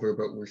running over,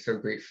 but we're so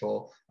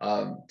grateful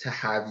to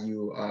have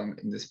you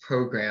in this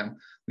program.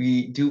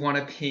 We do want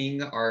to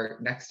ping our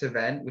next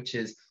event, which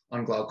is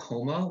on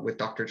glaucoma with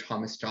Dr.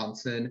 Thomas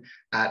Johnson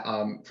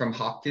from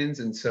Hopkins.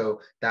 And so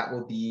that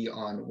will be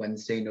on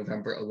Wednesday,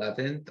 November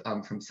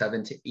 11th from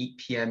 7 to 8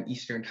 p.m.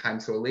 Eastern time,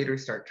 so a later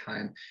start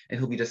time. And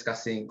he'll be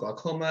discussing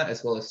glaucoma,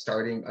 as well as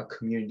starting a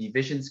community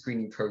vision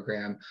screening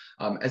program,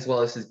 as well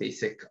as his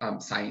basic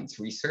science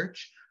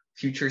research.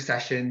 Future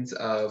sessions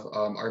of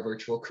our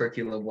virtual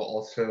curriculum will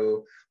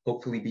also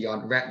hopefully be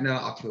on retina,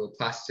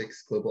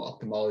 oculoplastics, global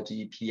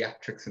ophthalmology,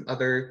 pediatrics, and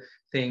other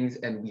things.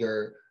 And we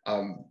are,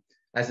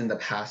 as in the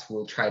past,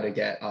 we'll try to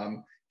get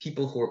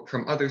people who are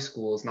from other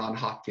schools,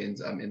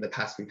 non-Hopkins. In the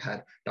past, we've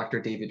had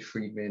Dr. David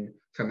Friedman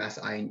from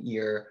SI and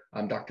Ear,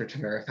 Dr.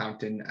 Tamara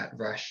Fountain at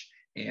Rush,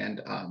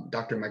 and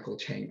Dr. Michael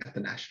Chang at the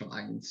National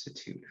Eye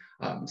Institute.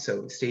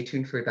 So stay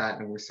tuned for that,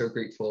 and we're so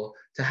grateful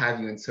to have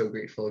you, and so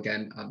grateful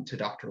again to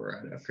Dr.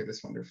 Woreta for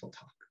this wonderful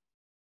talk.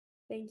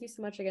 Thank you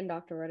so much again,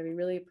 Dr. Woreta. We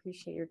really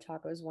appreciate your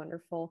talk. It was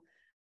wonderful.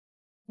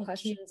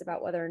 Questions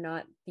about whether or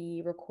not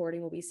the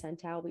recording will be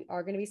sent out. We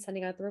are going to be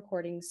sending out the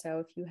recording. So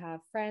if you have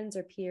friends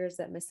or peers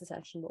that missed the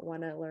session but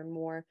want to learn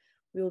more,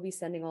 we will be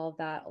sending all of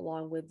that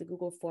along with the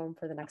Google form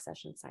for the next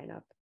session sign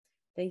up.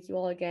 Thank you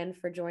all again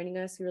for joining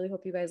us. We really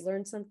hope you guys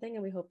learned something,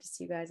 and we hope to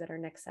see you guys at our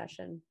next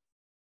session.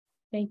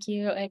 Thank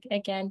you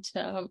again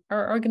to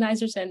our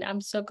organizers, and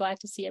I'm so glad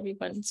to see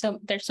everyone. So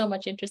there's so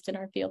much interest in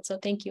our field. So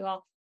thank you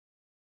all.